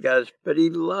had the guts. But he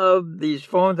loved these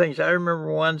phone things. I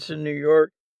remember once in New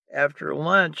York, after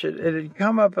lunch, it had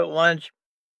come up at lunch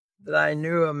that I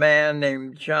knew a man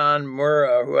named John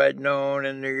Murrah, who I'd known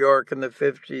in New York in the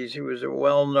 50s. He was a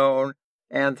well-known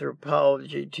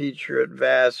anthropology teacher at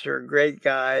Vassar, a great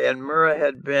guy. And Murrah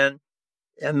had been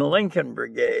in the Lincoln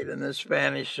Brigade in the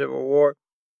Spanish Civil War.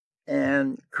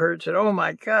 And Kurt said, "Oh,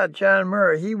 my God, John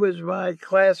Murrah, he was my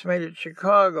classmate at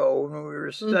Chicago when we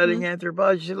were studying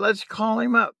anthropology." He said, "Let's call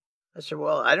him up." I said,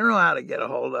 "Well, I don't know how to get a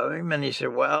hold of him." And he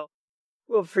said, "Well,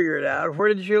 we'll figure it out.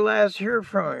 Where did you last hear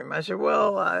from him?" I said,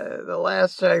 "Well, the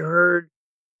last I heard,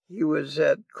 he was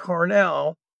at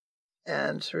Cornell."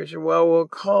 And so he said, "Well, we'll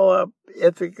call up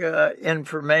Ithaca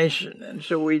Information." And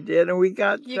so we did, and we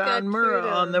got John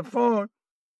Murrah on the phone.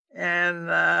 And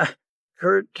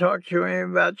Kurt talked to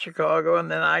him about Chicago, and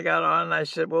then I got on, and I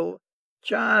said, "Well,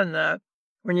 John,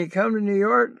 when you come to New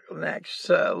York next,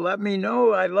 let me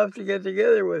know. I'd love to get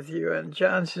together with you." And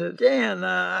John said, "Dan,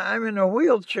 I'm in a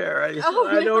wheelchair." I said,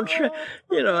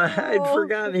 I'd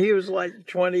forgotten he was like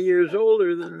 20 years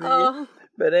older than me. Oh.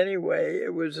 But anyway,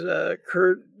 it was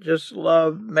Kurt just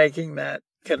loved making that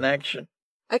connection.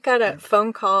 I got a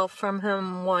phone call from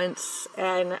him once,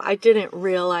 and I didn't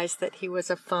realize that he was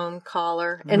a phone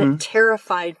caller, and it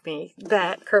terrified me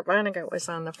that Kurt Vonnegut was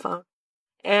on the phone.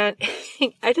 And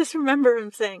I just remember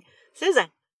him saying, Susan,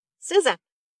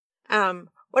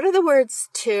 what are the words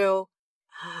to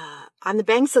on the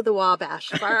banks of the Wabash,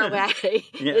 far away?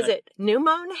 Yeah. Is it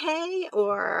Newmone Hay,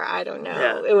 or I don't know.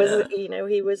 Yeah, it was,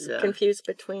 he was confused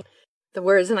between the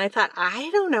words, and I thought, I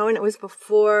don't know, and it was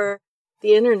before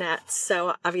the internet,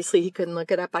 so obviously he couldn't look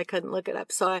it up. I couldn't look it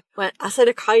up. So I said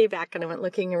to call you back, and I went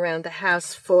looking around the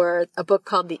house for a book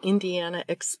called The Indiana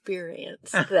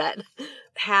Experience that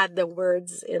had the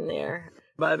words in there.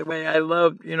 By the way, I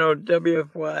loved,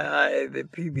 WFYI, the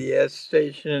PBS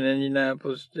station in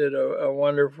Indianapolis, did a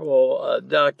wonderful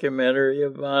documentary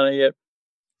of Vonnegut.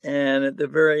 And at the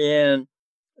very end,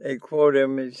 they quote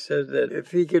him. He says that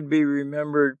if he could be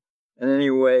remembered in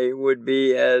any way, it would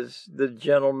be as the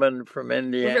gentleman from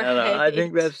Indiana. Right. I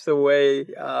think that's the way,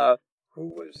 who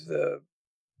was the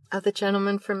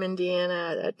gentleman from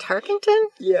Indiana? Tarkington?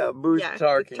 Yeah, Booth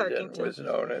Tarkington was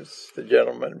known as the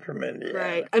gentleman from Indiana.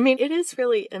 Right. I mean, it is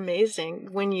really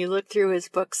amazing when you look through his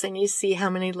books and you see how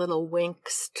many little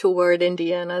winks toward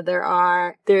Indiana there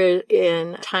are. There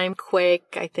in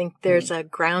Timequake, I think there's a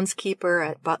groundskeeper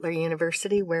at Butler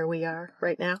University, where we are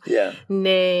right now,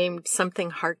 named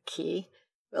something Hartkey.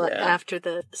 After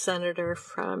the senator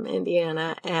from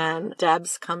Indiana, and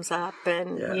Debs comes up,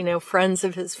 and, friends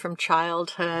of his from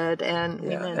childhood, and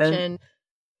we mentioned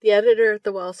the editor at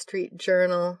the Wall Street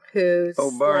Journal, whose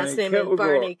last name is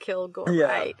Barney Kilgore,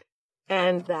 right?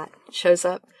 And that shows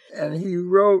up. And he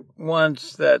wrote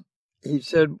once that he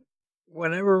said,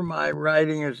 "Whenever my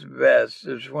writing is best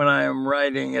is when I am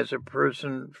writing as a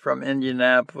person from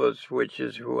Indianapolis, which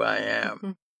is who I am."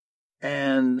 Mm-hmm.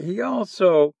 And he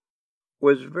also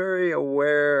was very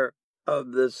aware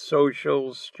of the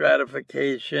social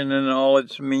stratification and all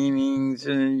its meanings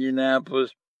in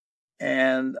Indianapolis.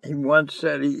 And he once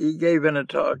said, he gave in a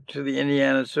talk to the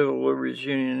Indiana Civil Liberties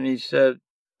Union, and he said,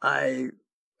 "I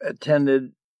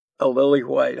attended a lily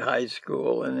white high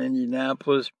school in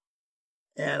Indianapolis,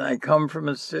 and I come from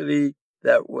a city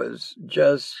that was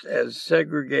just as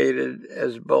segregated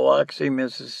as Biloxi,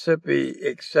 Mississippi,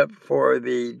 except for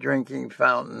the drinking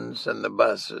fountains and the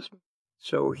buses."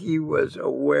 So he was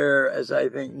aware, as I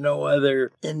think no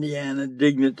other Indiana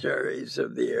dignitaries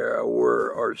of the era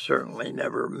were, or certainly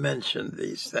never mentioned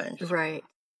these things. Right.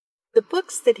 The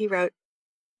books that he wrote,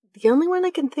 the only one I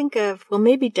can think of, well,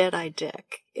 maybe Dead-Eye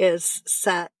Dick, is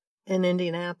set in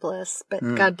Indianapolis, but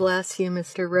God Bless You,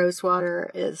 Mr.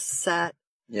 Rosewater is set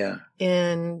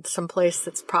in some place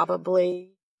that's probably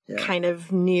kind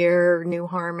of near New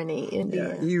Harmony,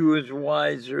 Indiana. Yeah, he was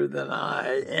wiser than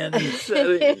I in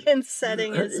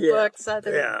setting his books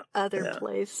other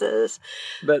places.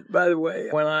 But by the way,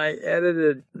 when I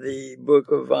edited the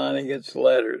book of Vonnegut's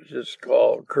letters, it's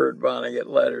called Kurt Vonnegut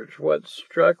Letters, what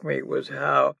struck me was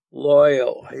how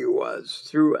loyal he was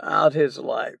throughout his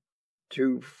life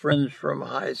to friends from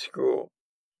high school,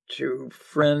 to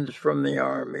friends from the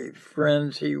Army,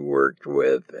 friends he worked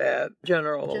with at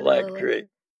General Electric,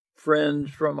 friends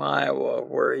from Iowa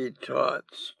where he taught,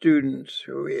 students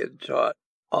who he had taught,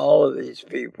 all of these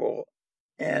people,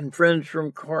 and friends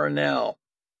from Cornell.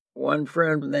 One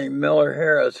friend named Miller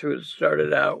Harris, who had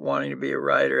started out wanting to be a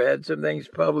writer, had some things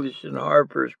published in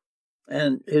Harper's,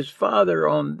 and his father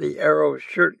owned the Arrow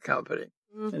Shirt Company,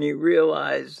 and he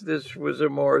realized this was a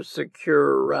more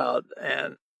secure route,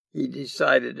 and he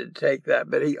decided to take that.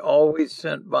 But he always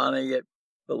sent Vonnegut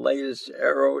the latest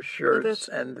Arrow shirts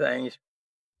and things.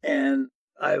 And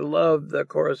I love the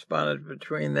correspondence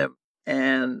between them.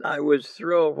 And I was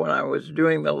thrilled when I was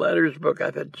doing the letters book. I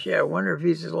thought, gee, I wonder if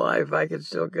he's alive, if I could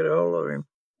still get a hold of him.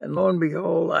 And lo and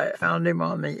behold, I found him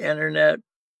on the internet,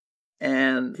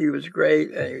 and he was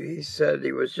great. And he said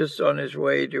he was just on his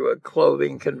way to a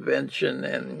clothing convention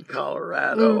in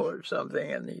Colorado or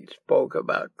something, and he spoke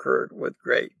about Kurt with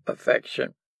great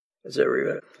affection, as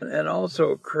everybody. And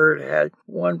also, Kurt had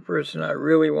one person I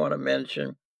really want to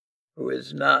mention, who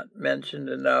is not mentioned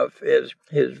enough, is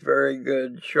his very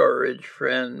good Shortridge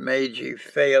friend, Meiji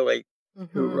Faley,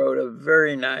 who wrote a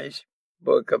very nice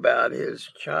book about his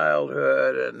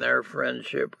childhood and their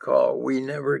friendship called We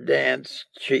Never Danced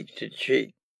Cheek to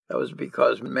Cheek. That was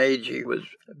because Meiji was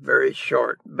very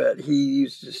short, but he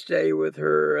used to stay with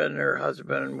her and her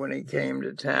husband when he came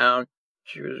to town.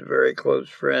 She was a very close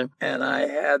friend, and I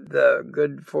had the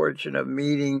good fortune of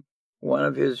meeting one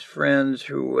of his friends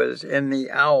who was in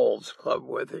the Owls Club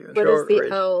with him. What is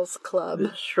the Owls Club?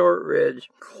 The Shortridge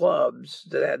clubs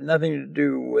that had nothing to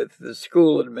do with the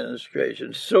school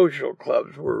administration. Social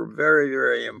clubs were very,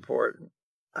 very important.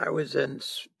 I was in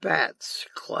Spat's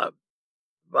Club.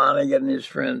 Vonnegut and his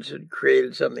friends had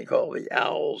created something called the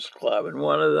Owls Club, and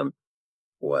one of them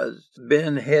was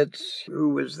Ben Hitz, who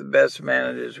was the best man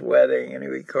at his wedding and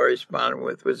who he corresponded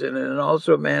with, was in it, and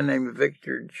also a man named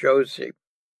Victor Josie.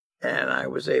 And I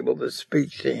was able to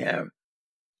speak to him.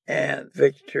 And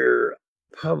Victor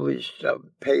published a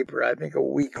paper, I think a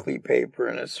weekly paper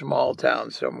in a small town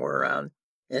somewhere around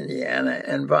Indiana.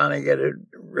 And Vonnegut had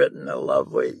written a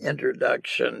lovely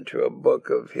introduction to a book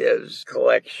of his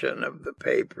collection of the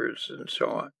papers and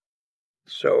so on.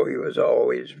 So he was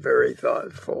always very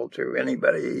thoughtful to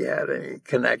anybody he had any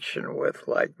connection with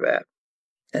like that.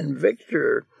 And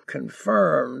Victor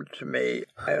confirmed to me,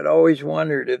 I had always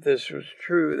wondered if this was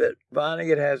true, that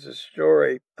Vonnegut has a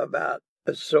story about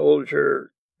a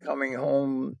soldier coming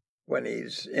home when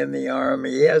he's in the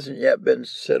army. He hasn't yet been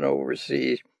sent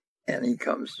overseas, and he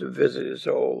comes to visit his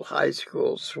old high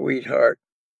school sweetheart,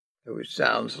 who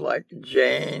sounds like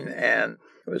Jane, and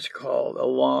it was called A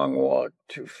Long Walk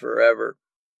to Forever.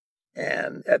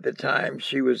 And at the time,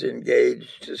 she was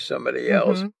engaged to somebody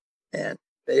else, and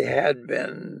they had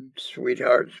been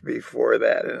sweethearts before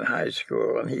that in high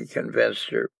school, and he convinced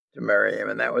her to marry him.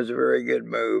 And that was a very good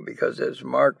move because, as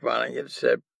Mark Vonnegut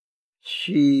said,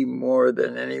 she, more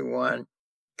than anyone,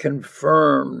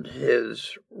 confirmed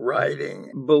his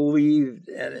writing, believed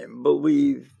in him,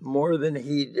 believed more than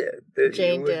he did that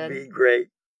Jane he would be great.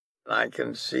 I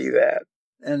can see that.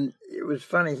 And it was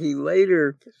funny, he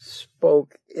later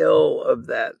spoke ill of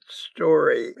that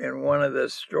story in one of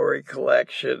the story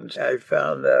collections. I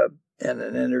found in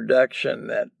an introduction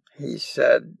that he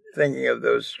said, thinking of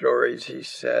those stories, he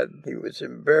said he was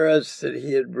embarrassed that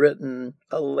he had written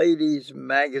a ladies'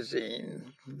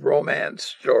 magazine romance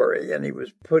story, and he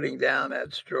was putting down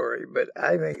that story. But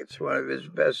I think it's one of his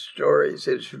best stories.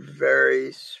 It's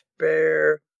very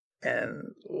spare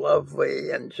and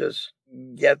lovely and just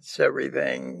gets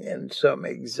everything in some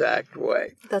exact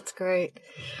way. That's great.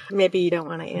 Maybe you don't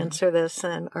want to answer this,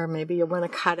 or maybe you want to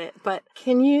cut it, but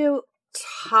can you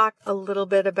talk a little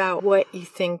bit about what you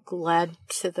think led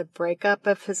to the breakup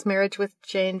of his marriage with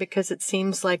Jane? Because it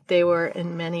seems like they were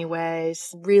in many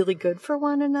ways really good for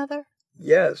one another.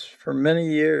 Yes, for many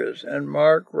years. And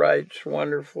Mark writes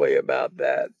wonderfully about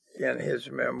that in his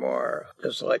memoir,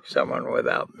 Just Like Someone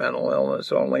Without Mental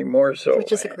Illness, only more so.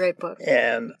 Which is a great book.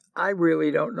 And I really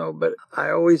don't know, but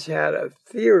I always had a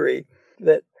theory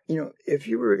that, if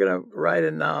you were going to write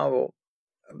a novel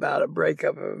about a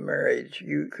breakup of a marriage,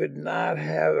 you could not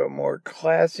have a more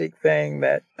classic thing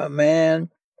that a man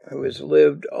who has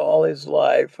lived all his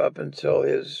life up until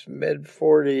his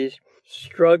mid-40s,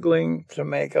 struggling to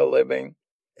make a living.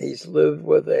 He's lived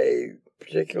with a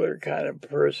particular kind of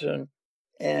person,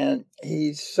 and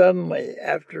he suddenly,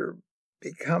 after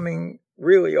becoming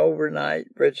really overnight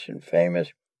rich and famous,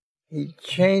 he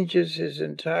changes his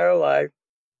entire life.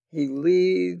 He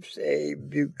leaves a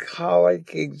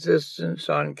bucolic existence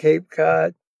on Cape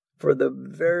Cod for the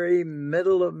very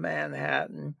middle of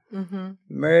Manhattan,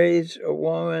 marries a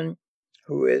woman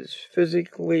who is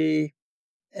physically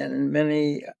and in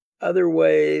many other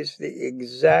ways the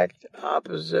exact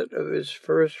opposite of his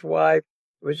first wife.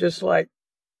 It was just like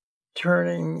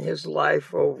turning his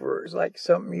life over. It's like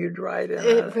something you'd write in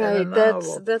a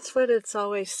novel. That's what it's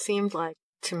always seemed like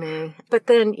to me. But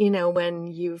then, when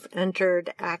you've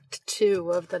entered Act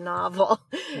 2 of the novel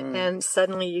and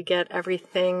suddenly you get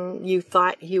everything you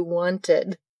thought you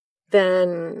wanted,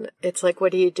 then it's like,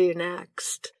 what do you do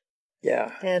next?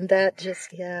 Yeah. And that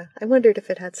just, I wondered if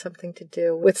it had something to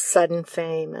do with sudden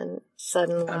fame and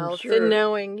sudden wealth and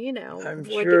knowing,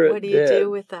 what do you do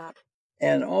with that?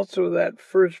 And also that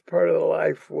first part of the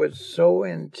life was so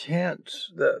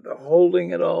intense, the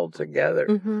holding it all together,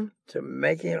 to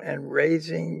making and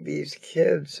raising these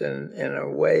kids in a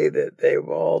way that they've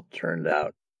all turned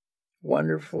out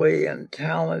wonderfully and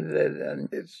talented. And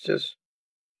it's just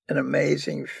an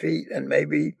amazing feat. And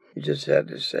maybe you just had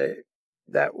to say,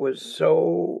 that was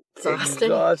so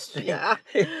exhausting. Yeah.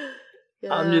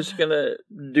 Yeah. I'm just going to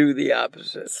do the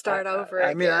opposite. Start over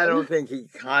again. I mean, I don't think he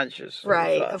consciously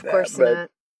right, thought of that, course but not.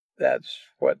 that's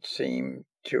what seemed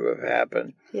to have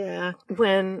happened. Yeah.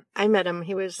 When I met him,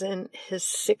 he was in his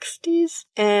 60s,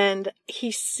 and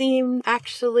he seemed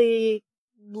actually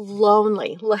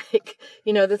lonely. Like,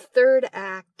 the third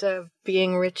act of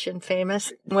being rich and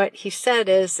famous, what he said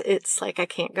is, it's like, I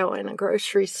can't go in a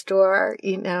grocery store,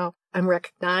 I'm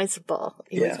recognizable.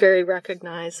 He was very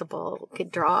recognizable. Could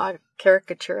draw a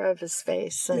caricature of his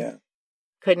face and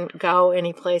couldn't go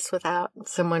any place without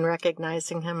someone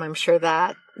recognizing him. I'm sure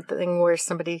that thing where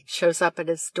somebody shows up at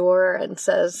his door and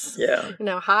says,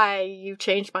 hi, you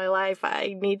changed my life.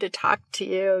 I need to talk to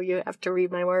you. You have to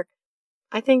read my work.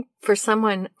 I think for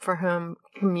someone for whom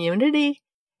community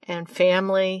and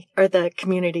family, or the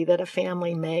community that a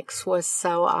family makes, was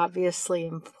so obviously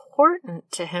important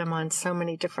to him on so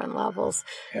many different levels,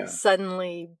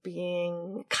 suddenly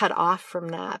being cut off from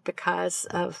that because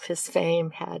of his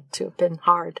fame had to have been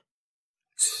hard.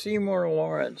 Seymour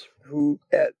Lawrence, who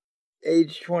at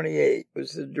age 28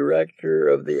 was the director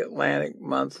of the Atlantic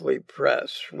Monthly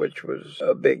Press, which was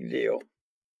a big deal.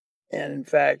 And in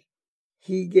fact,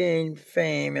 he gained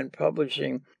fame in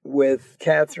publishing with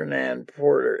Catherine Ann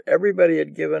Porter. Everybody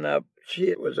had given up.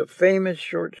 She was a famous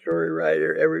short story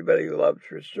writer. Everybody loved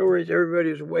her stories.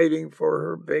 Everybody was waiting for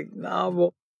her big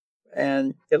novel.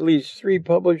 And at least 3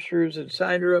 publishers had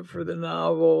signed her up for the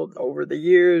novel. Over the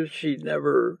years, she'd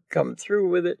never come through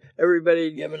with it. Everybody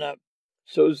had given up.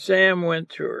 So Sam went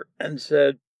to her and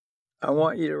said, I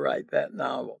want you to write that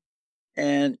novel.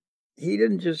 And he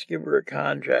didn't just give her a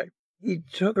contract. He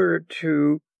took her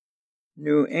to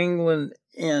New England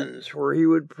inns where he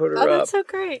would put her up. Oh, that's so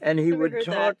great. And he would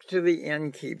talk to the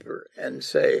innkeeper and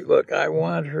say, look, I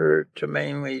want her to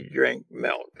mainly drink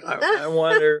milk. I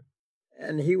want her.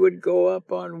 And he would go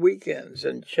up on weekends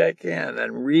and check in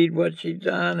and read what she'd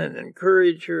done and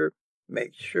encourage her,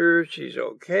 make sure she's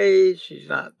okay, she's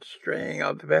not straying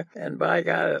off the path. And by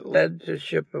God, it led to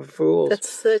Ship of Fools. That's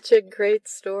such a great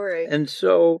story. And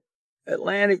so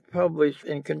Atlantic published,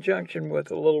 in conjunction with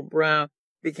The Little Brown,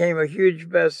 became a huge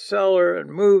bestseller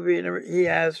and movie, and he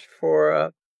asked for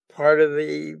a part of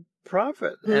the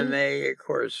profit. And they, of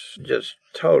course, just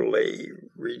totally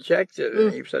rejected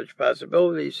any such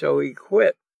possibility, so he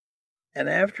quit. And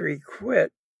after he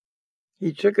quit,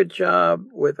 he took a job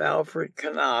with Alfred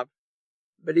Knopf,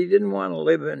 but he didn't want to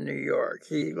live in New York.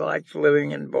 He liked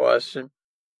living in Boston.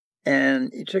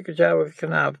 And he took a job with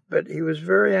Knopf, but he was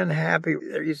very unhappy.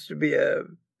 There used to be a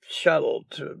shuttle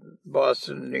to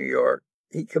Boston, New York.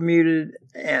 He commuted,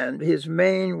 and his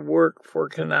main work for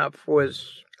Knopf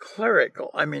was clerical.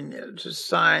 I mean, to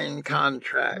sign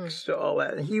contracts, to all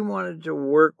that. And he wanted to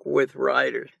work with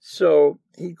writers. So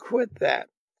he quit that,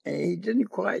 and he didn't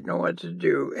quite know what to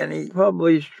do. And he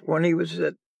published, when he was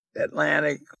at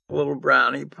Atlantic, Little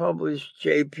Brown, he published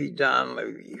J.P.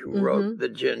 Donlevy, who wrote The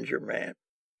Ginger Man.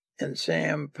 And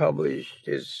Sam published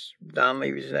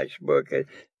Donlevy's next book.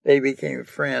 They became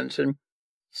friends. And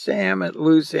Sam, at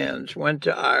loose ends, went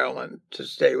to Ireland to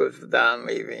stay with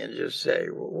Donlevy and just say,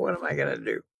 well, what am I going to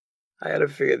do? I got to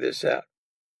figure this out.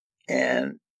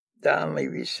 And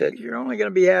Donlevy said, you're only going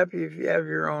to be happy if you have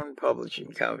your own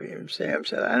publishing company. And Sam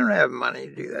said, I don't have money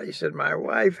to do that. He said, my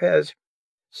wife has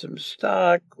some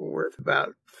stock worth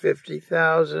about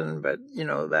 $50,000, but,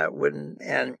 that wouldn't.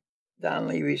 And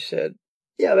Donlevy said,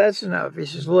 yeah, that's enough. He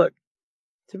says, look,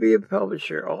 to be a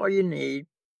publisher, all you need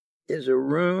is a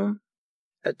room,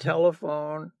 a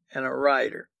telephone, and a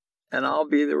writer. And I'll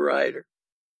be the writer.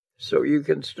 So you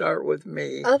can start with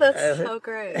me. Oh, that's so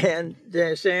great. And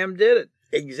Sam did it.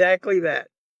 Exactly that.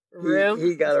 Room?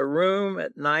 He got a room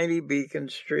at 90 Beacon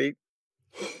Street.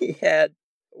 He had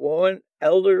one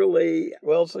elderly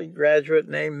Wellesley graduate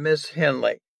named Miss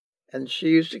Henley. And she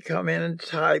used to come in and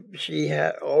type. She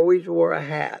always wore a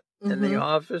hat in the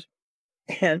office.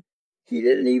 And he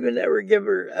didn't even ever give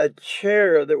her a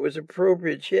chair that was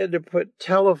appropriate. She had to put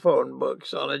telephone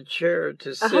books on a chair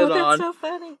to sit on. Oh, that's so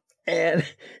funny. And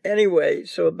anyway,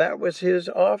 so that was his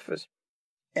office.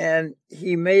 And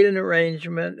he made an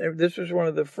arrangement. This was one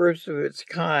of the first of its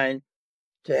kind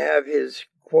to have his,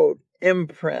 quote,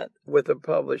 imprint with a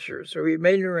publisher. So he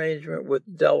made an arrangement with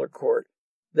Delacorte.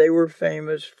 They were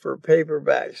famous for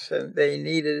paperbacks, and they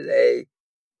needed a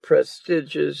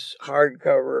prestigious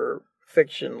hardcover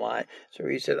fiction line. So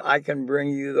he said, I can bring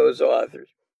you those authors.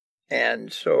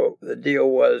 And so the deal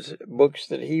was books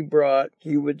that he brought,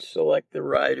 he would select the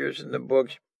writers in the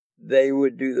books. They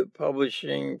would do the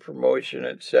publishing, promotion,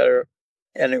 etc.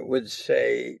 And it would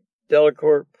say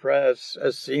Delacorte Press,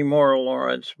 a Seymour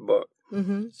Lawrence book.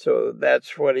 Mm-hmm. So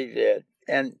that's what he did.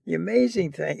 And the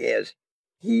amazing thing is,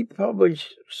 he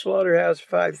published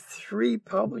Slaughterhouse-Five. 3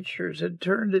 publishers had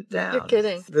turned it down. You're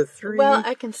kidding. The 3. Well,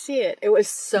 I can see it. It was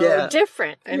so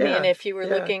different. I mean, if you were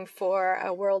looking for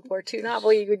a World War II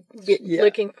novel, you would be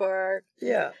looking for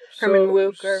Herman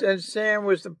Wouk. And Sam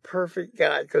was the perfect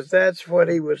guy, because that's what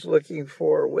he was looking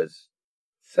for, was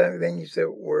some things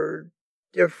that were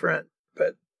different,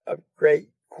 but of great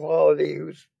quality,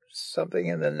 who's something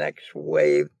in the next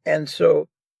wave. And so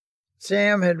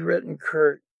Sam had written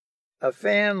Kurt a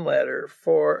fan letter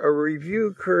for a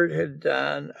review Kurt had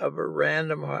done of a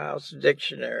Random House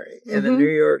dictionary in the New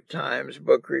York Times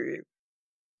book review.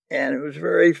 And it was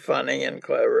very funny and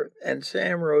clever. And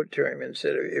Sam wrote to him and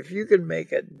said, if you could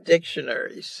make a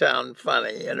dictionary sound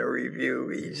funny in a review,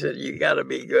 he said, you got to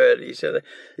be good. He said,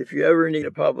 if you ever need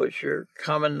a publisher,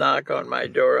 come and knock on my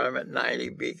door. I'm at 90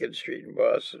 Beacon Street in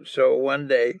Boston. So one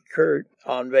day, Kurt,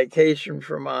 on vacation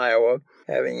from Iowa,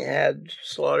 having had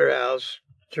Slaughterhouse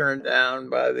turned down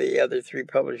by the other 3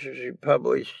 publishers who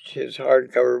published his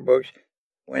hardcover books,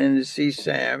 went in to see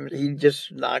Sam. He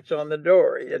just knocked on the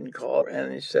door. He didn't call.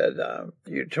 And he said,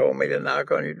 you told me to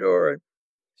knock on your door. He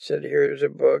said, here's a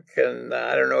book, and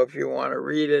I don't know if you want to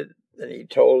read it. And he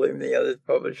told him the other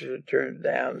publishers had turned it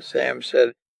down. Sam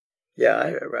said, yeah,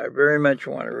 I very much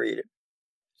want to read it.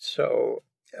 So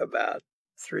about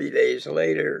 3 days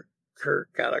later,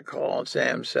 Kurt got a call, and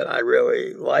Sam said, I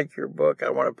really like your book. I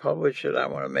want to publish it. I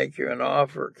want to make you an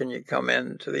offer. Can you come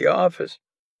into the office?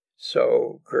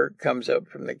 So Kurt comes up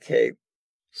from the Cape.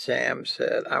 Sam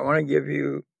said, I want to give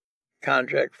you a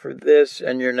contract for this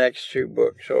and your next 2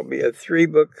 books. So it'll be a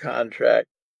 3-book contract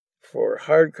for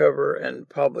hardcover and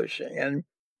publishing. And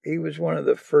he was one of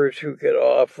the first who could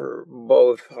offer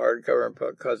both hardcover and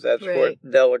publishing, because that's what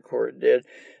Delacorte did.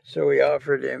 So he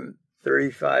offered him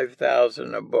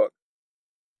 $35,000 a book.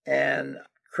 And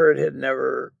Kurt had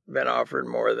never been offered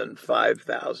more than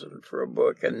 $5,000 for a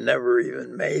book, and never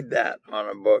even made that on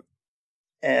a book.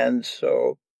 And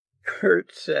so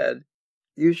Kurt said,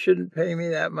 you shouldn't pay me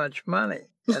that much money.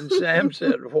 And Sam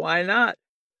said, why not?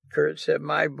 Kurt said,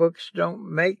 my books don't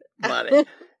make money.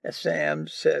 And Sam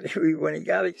said, when he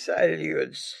got excited, he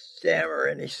would stammer,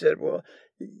 and he said, well,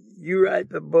 you write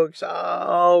the books,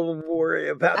 I'll worry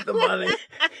about the money.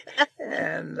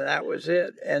 And that was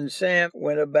it. And Sam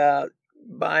went about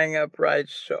buying up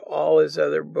rights to all his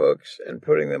other books and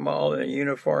putting them all in a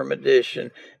uniform edition.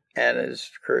 And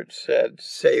as Kurt said,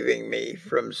 saving me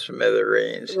from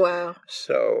smithereens. Wow.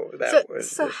 So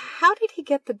how did he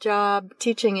get the job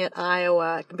teaching at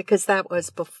Iowa? Because that was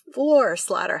before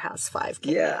Slaughterhouse-Five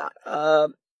came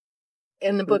out.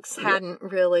 And the books hadn't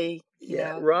really...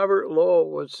 Robert Lowell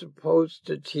was supposed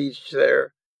to teach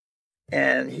there,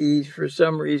 and he, for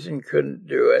some reason, couldn't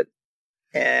do it.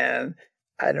 And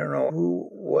I don't know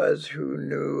who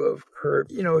knew of Kurt.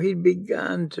 He'd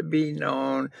begun to be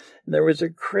known. There was a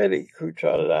critic who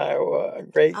taught at Iowa, a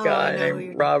great guy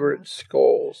named Robert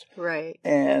Scholes. Right.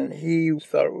 And he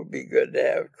thought it would be good to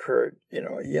have Kurt,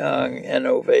 a young,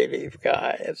 innovative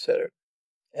guy, etc.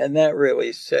 And that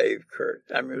really saved Kurt.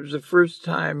 I mean, it was the first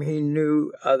time he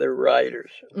knew other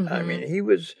writers. Mm-hmm. I mean, he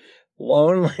was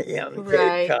lonely on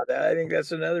Cape Cod. I think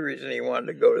that's another reason he wanted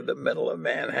to go to the middle of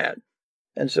Manhattan.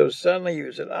 And so suddenly he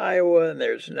was in Iowa, and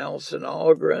there's Nelson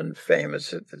Algren,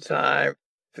 famous at the time,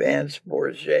 Vance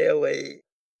Borgelli,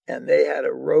 and they had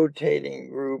a rotating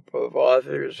group of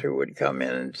authors who would come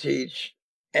in and teach,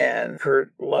 and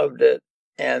Kurt loved it.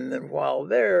 And then while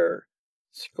there,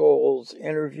 Scholes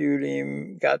interviewed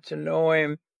him, got to know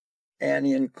him, and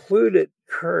he included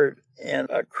Kurt in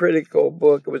a critical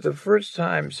book. It was the first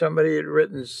time somebody had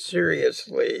written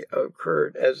seriously of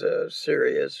Kurt as a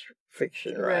serious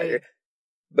fiction writer.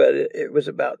 But it was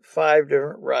about 5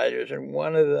 different writers, and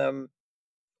one of them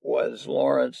was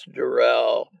Lawrence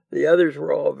Durrell. The others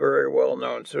were all very well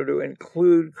known, so to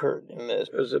include Kurt in this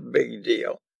was a big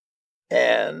deal.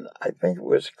 And I think it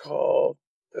was called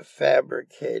The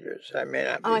Fabricators. I mean,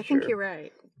 I think you're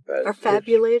right. Or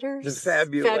Fabulators? The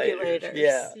Fabulators.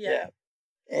 Yeah.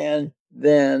 And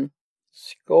then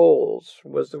Scholes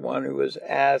was the one who was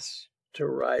asked to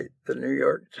write the New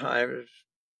York Times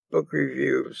book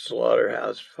review of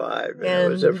Slaughterhouse-Five. And it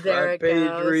was a front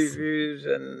page reviews,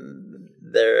 and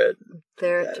there it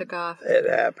took off. It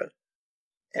happened.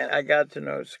 And I got to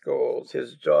know Scholes.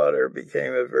 His daughter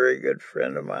became a very good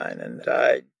friend of mine and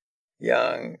died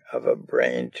young of a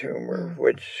brain tumor,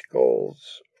 which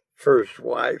Scholes' first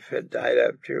wife had died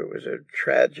of too. It was a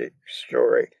tragic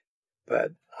story,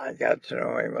 but I got to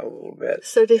know him a little bit.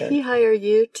 So did he hire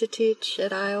you to teach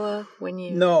at Iowa when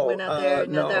you went out there?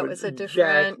 No, that was a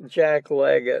different... Jack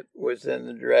Leggett was then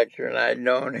the director, and I'd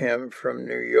known him from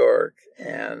New York.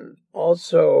 And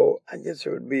also, I guess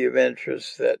it would be of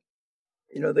interest that,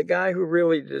 the guy who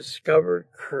really discovered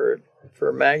Kurt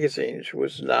for magazines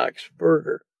was Knox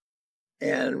Berger.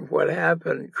 And what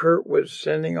happened, Kurt was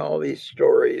sending all these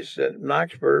stories, that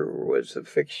Knox Berger was the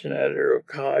fiction editor of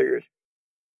Collier's,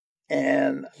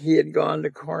 and he had gone to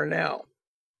Cornell.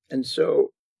 And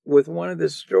so with one of the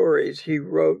stories, he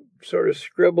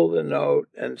scribbled a note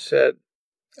and said,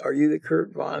 "Are you the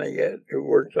Kurt Vonnegut who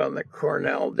worked on the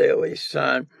Cornell Daily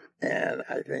Sun? And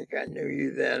I think I knew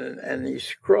you then." And he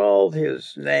scrawled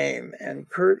his name, and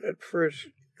Kurt at first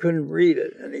couldn't read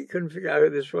it, and he couldn't figure out who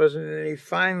this was, and then he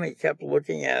finally kept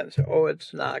looking at it and said, "Oh,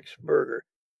 it's Knox Berger."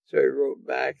 So he wrote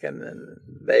back, and then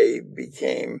they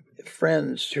became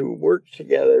friends who worked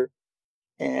together.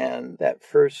 And that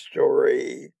first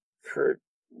story, Kurt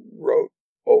wrote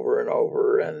over and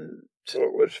over, and so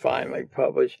it was finally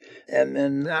published. And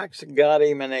then Knox got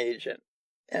him an agent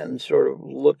and sort of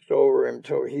looked over him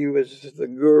till he was the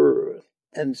guru.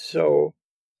 And so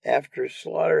after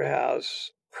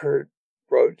Slaughterhouse, Kurt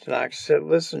wrote to Knox, said,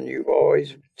 "Listen, you've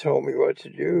always told me what to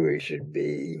do. You should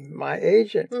be my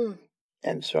agent."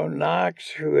 And so Knox,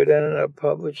 who had ended up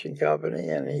publishing company,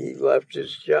 and he left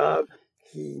his job,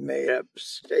 he made up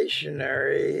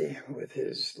stationery with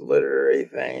his literary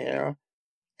thing,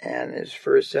 and his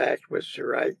first act was to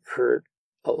write Kurt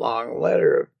a long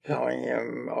letter telling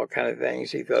him all kind of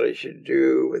things he thought he should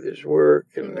do with his work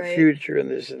and the future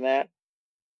and this and that.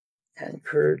 And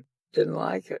Kurt didn't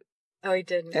like it. Oh, he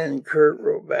didn't. And Kurt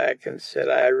wrote back and said,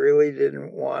 "I really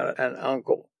didn't want an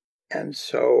uncle, and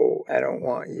so I don't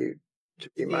want you to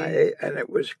be my..." And it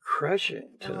was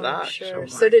crushing to Knox. Sure.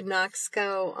 So did Knox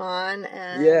go on,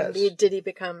 and did he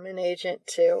become an agent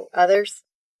to others?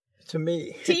 To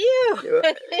me. To you.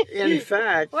 In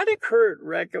fact, Kurt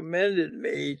recommended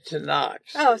me to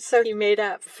Knox. Oh, so he made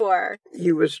up for...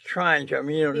 He was trying to.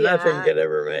 Nothing could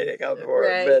ever make up for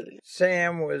it. But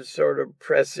Sam was sort of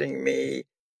pressing me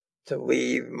to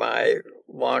leave my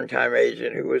longtime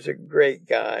agent, who was a great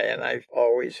guy, and I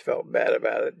always felt bad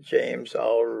about it, James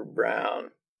Oliver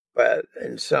Brown. But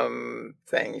in some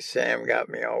things, Sam got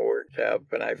me all worked up,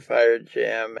 and I fired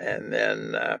Jim, and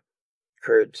then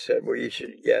Kurt said, "Well, you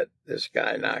should get this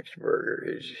guy, Knox Berger.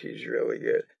 He's really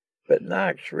good." But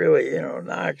Knox really,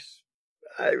 Knox,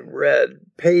 I read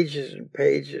pages and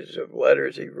pages of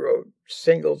letters he wrote,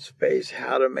 single space,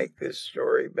 how to make this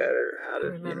story better, how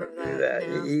to do that.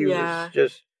 Yeah. He was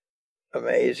just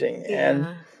amazing.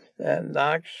 Yeah. And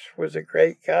Knox was a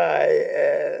great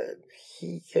guy.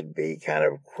 He could be kind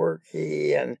of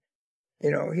quirky, and,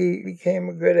 he became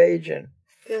a good agent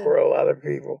for a lot of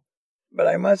people. But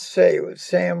I must say, with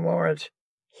Sam Lawrence,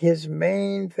 his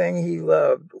main thing he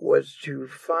loved was to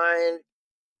find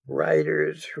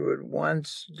writers who had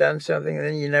once done something and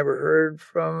then you never heard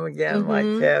from again, like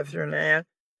Catherine Ann.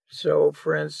 So,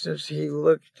 for instance, he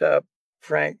looked up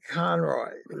Frank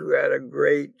Conroy, who had a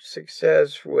great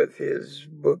success with his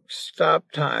book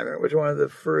Stop Time. It was one of the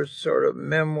first sort of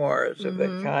memoirs of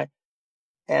that kind.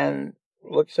 And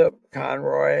looks up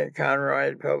Conroy, and Conroy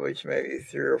had published maybe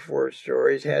 3 or 4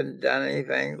 stories, hadn't done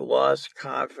anything, lost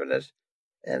confidence.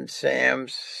 And Sam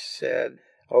said,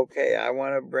 "Okay, I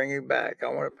want to bring you back. I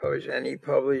want to publish." And he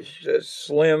published a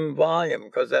slim volume,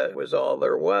 because that was all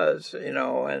there was,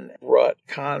 and brought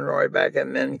Conroy back.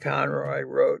 And then Conroy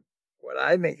wrote what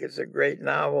I think is a great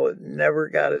novel. It never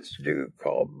got its due,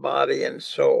 called Body and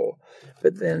Soul.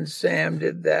 But then Sam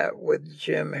did that with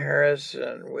Jim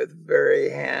Harrison, with Barry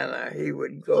Hannah. He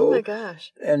would go... Oh, my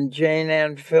gosh. And Jane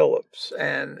Ann Phillips.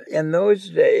 And in those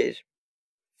days,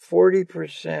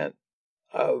 40%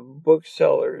 of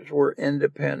booksellers were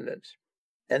independents.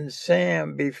 And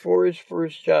Sam, before his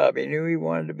first job, he knew he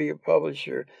wanted to be a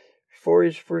publisher. Before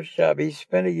his first job, he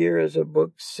spent a year as a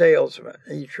book salesman.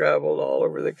 He traveled all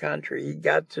over the country. He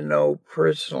got to know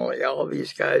personally all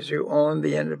these guys who owned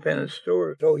the independent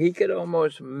stores. So he could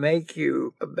almost make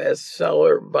you a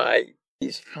bestseller by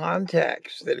these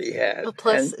contacts that he had. Well,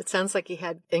 plus, it sounds like he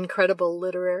had incredible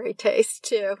literary taste,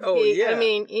 too. Yeah. I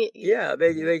mean...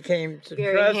 they came to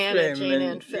Barry trust Hannah, him. Jane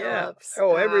Ann Phillips.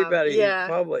 Oh, everybody he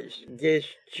published.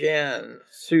 Gish Jen,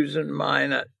 Susan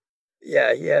Minot.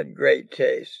 Yeah, he had great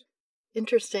taste.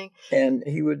 Interesting. And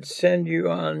he would send you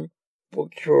on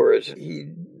book tours,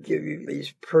 he'd give you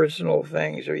these personal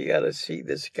things, or you got to see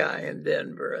this guy in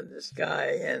Denver and this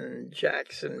guy in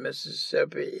Jackson,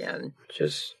 Mississippi, and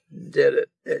just did it.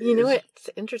 It's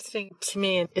interesting to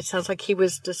me. It sounds like he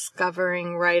was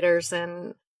discovering writers,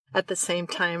 and at the same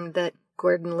time that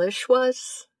Gordon Lish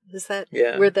was. Is that,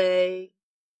 were they?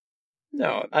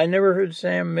 No, I never heard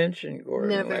Sam mention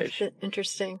Gordon Lish.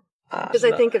 Interesting. Because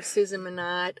I think of Susan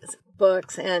Minot's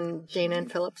books and Jane Ann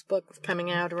Phillips' book coming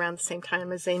out around the same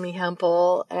time as Amy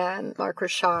Hempel and Mark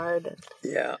Richard.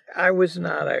 Yeah, I was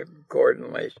not a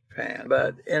Gordon Lish fan,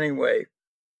 but anyway.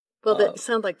 Well, that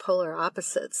sound like polar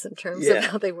opposites in terms of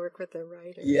how they work with their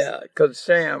writers. Yeah, because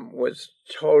Sam was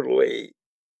totally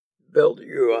built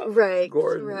you up. Right,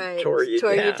 Gordon tore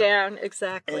you down,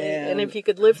 exactly. And if you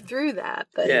could live through that,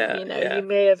 then, you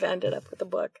may have ended up with a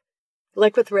book.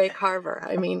 Like with Ray Carver.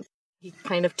 I mean, he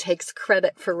kind of takes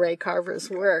credit for Ray Carver's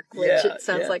work, which it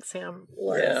sounds like Sam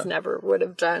Lawrence never would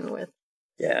have done with.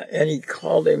 Yeah, and he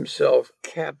called himself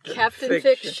Captain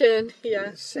Fiction.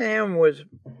 Yeah. Sam was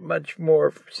much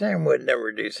more, Sam would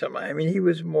never do something. I mean, he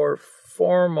was more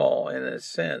formal in a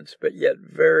sense, but yet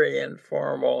very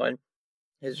informal. And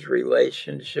his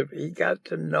relationship, he got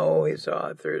to know his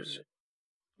authors.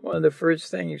 One of the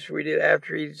first things we did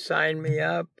after he signed me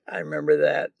up, I remember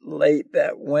that late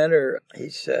that winter, he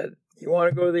said, "You want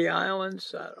to go to the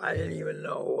islands?" I didn't even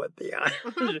know what the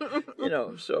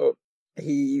islands, so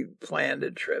he planned a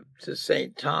trip to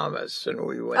St. Thomas, and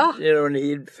we went, and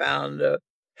he'd found a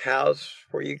house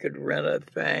where you could rent a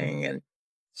thing and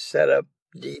set up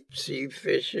deep sea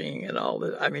fishing and all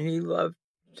that. I mean, he loved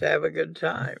to have a good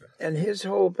time. And his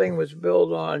whole thing was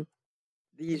built on,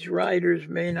 these writers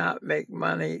may not make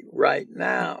money right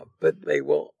now, but they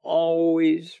will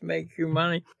always make you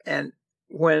money. And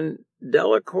when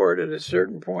Delacorte, at a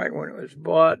certain point, when it was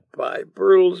bought by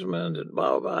Bertelsmann and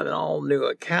blah, blah, blah, and all new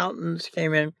accountants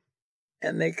came in,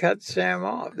 and they cut Sam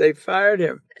off. They fired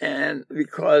him. And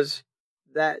because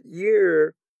that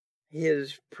year,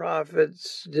 his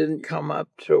profits didn't come up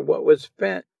to what was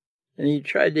spent. And he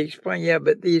tried to explain,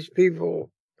 but these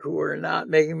people who are not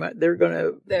making money, they're going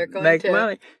to make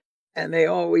money. And they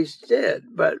always did.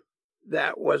 But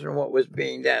that wasn't what was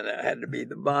being done. It had to be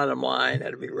the bottom line,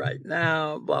 had to be right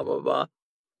now, blah, blah, blah.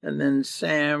 And then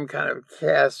Sam kind of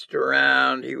cast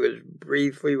around. He was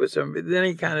briefly with somebody. Then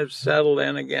he kind of settled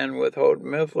in again with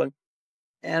Houghton Mifflin.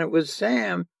 And it was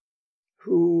Sam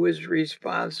who was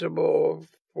responsible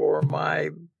for my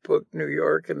book, New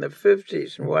York in the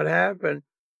 50s. And what happened,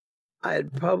 I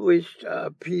had published a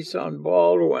piece on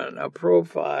Baldwin, a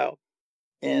profile,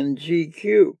 in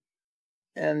GQ.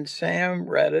 And Sam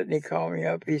read it, and he called me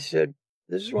up. He said,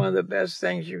 "This is one of the best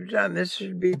things you've done. This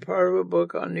should be part of a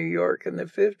book on New York in the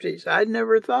 50s. I'd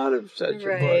never thought of such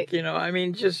a book, I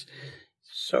mean, just...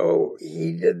 So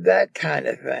he did that kind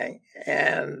of thing.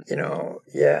 And, it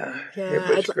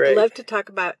was great. I'd love to talk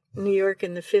about New York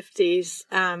in the 50s,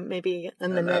 maybe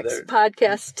in the next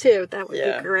podcast, too. That would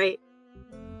be great.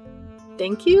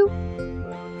 Thank you.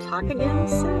 Talk again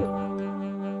soon.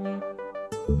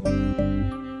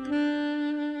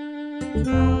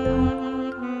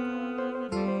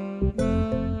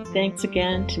 Thanks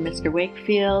again to Mr.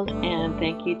 Wakefield, and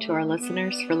thank you to our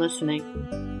listeners for listening.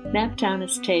 Naptown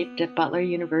is taped at Butler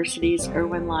University's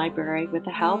Irwin Library with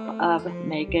the help of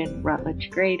Megan Rutledge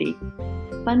Grady.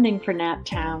 Funding for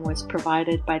Naptown was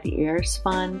provided by the Ayers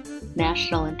Fund,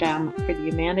 National Endowment for the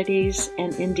Humanities,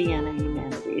 and Indiana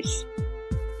Humanities.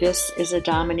 This is a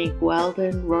Dominique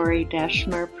Weldon, Rory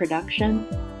Deschmer production.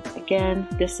 Again,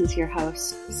 this is your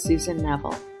host, Susan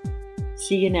Neville.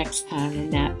 See you next time in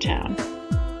Naptown.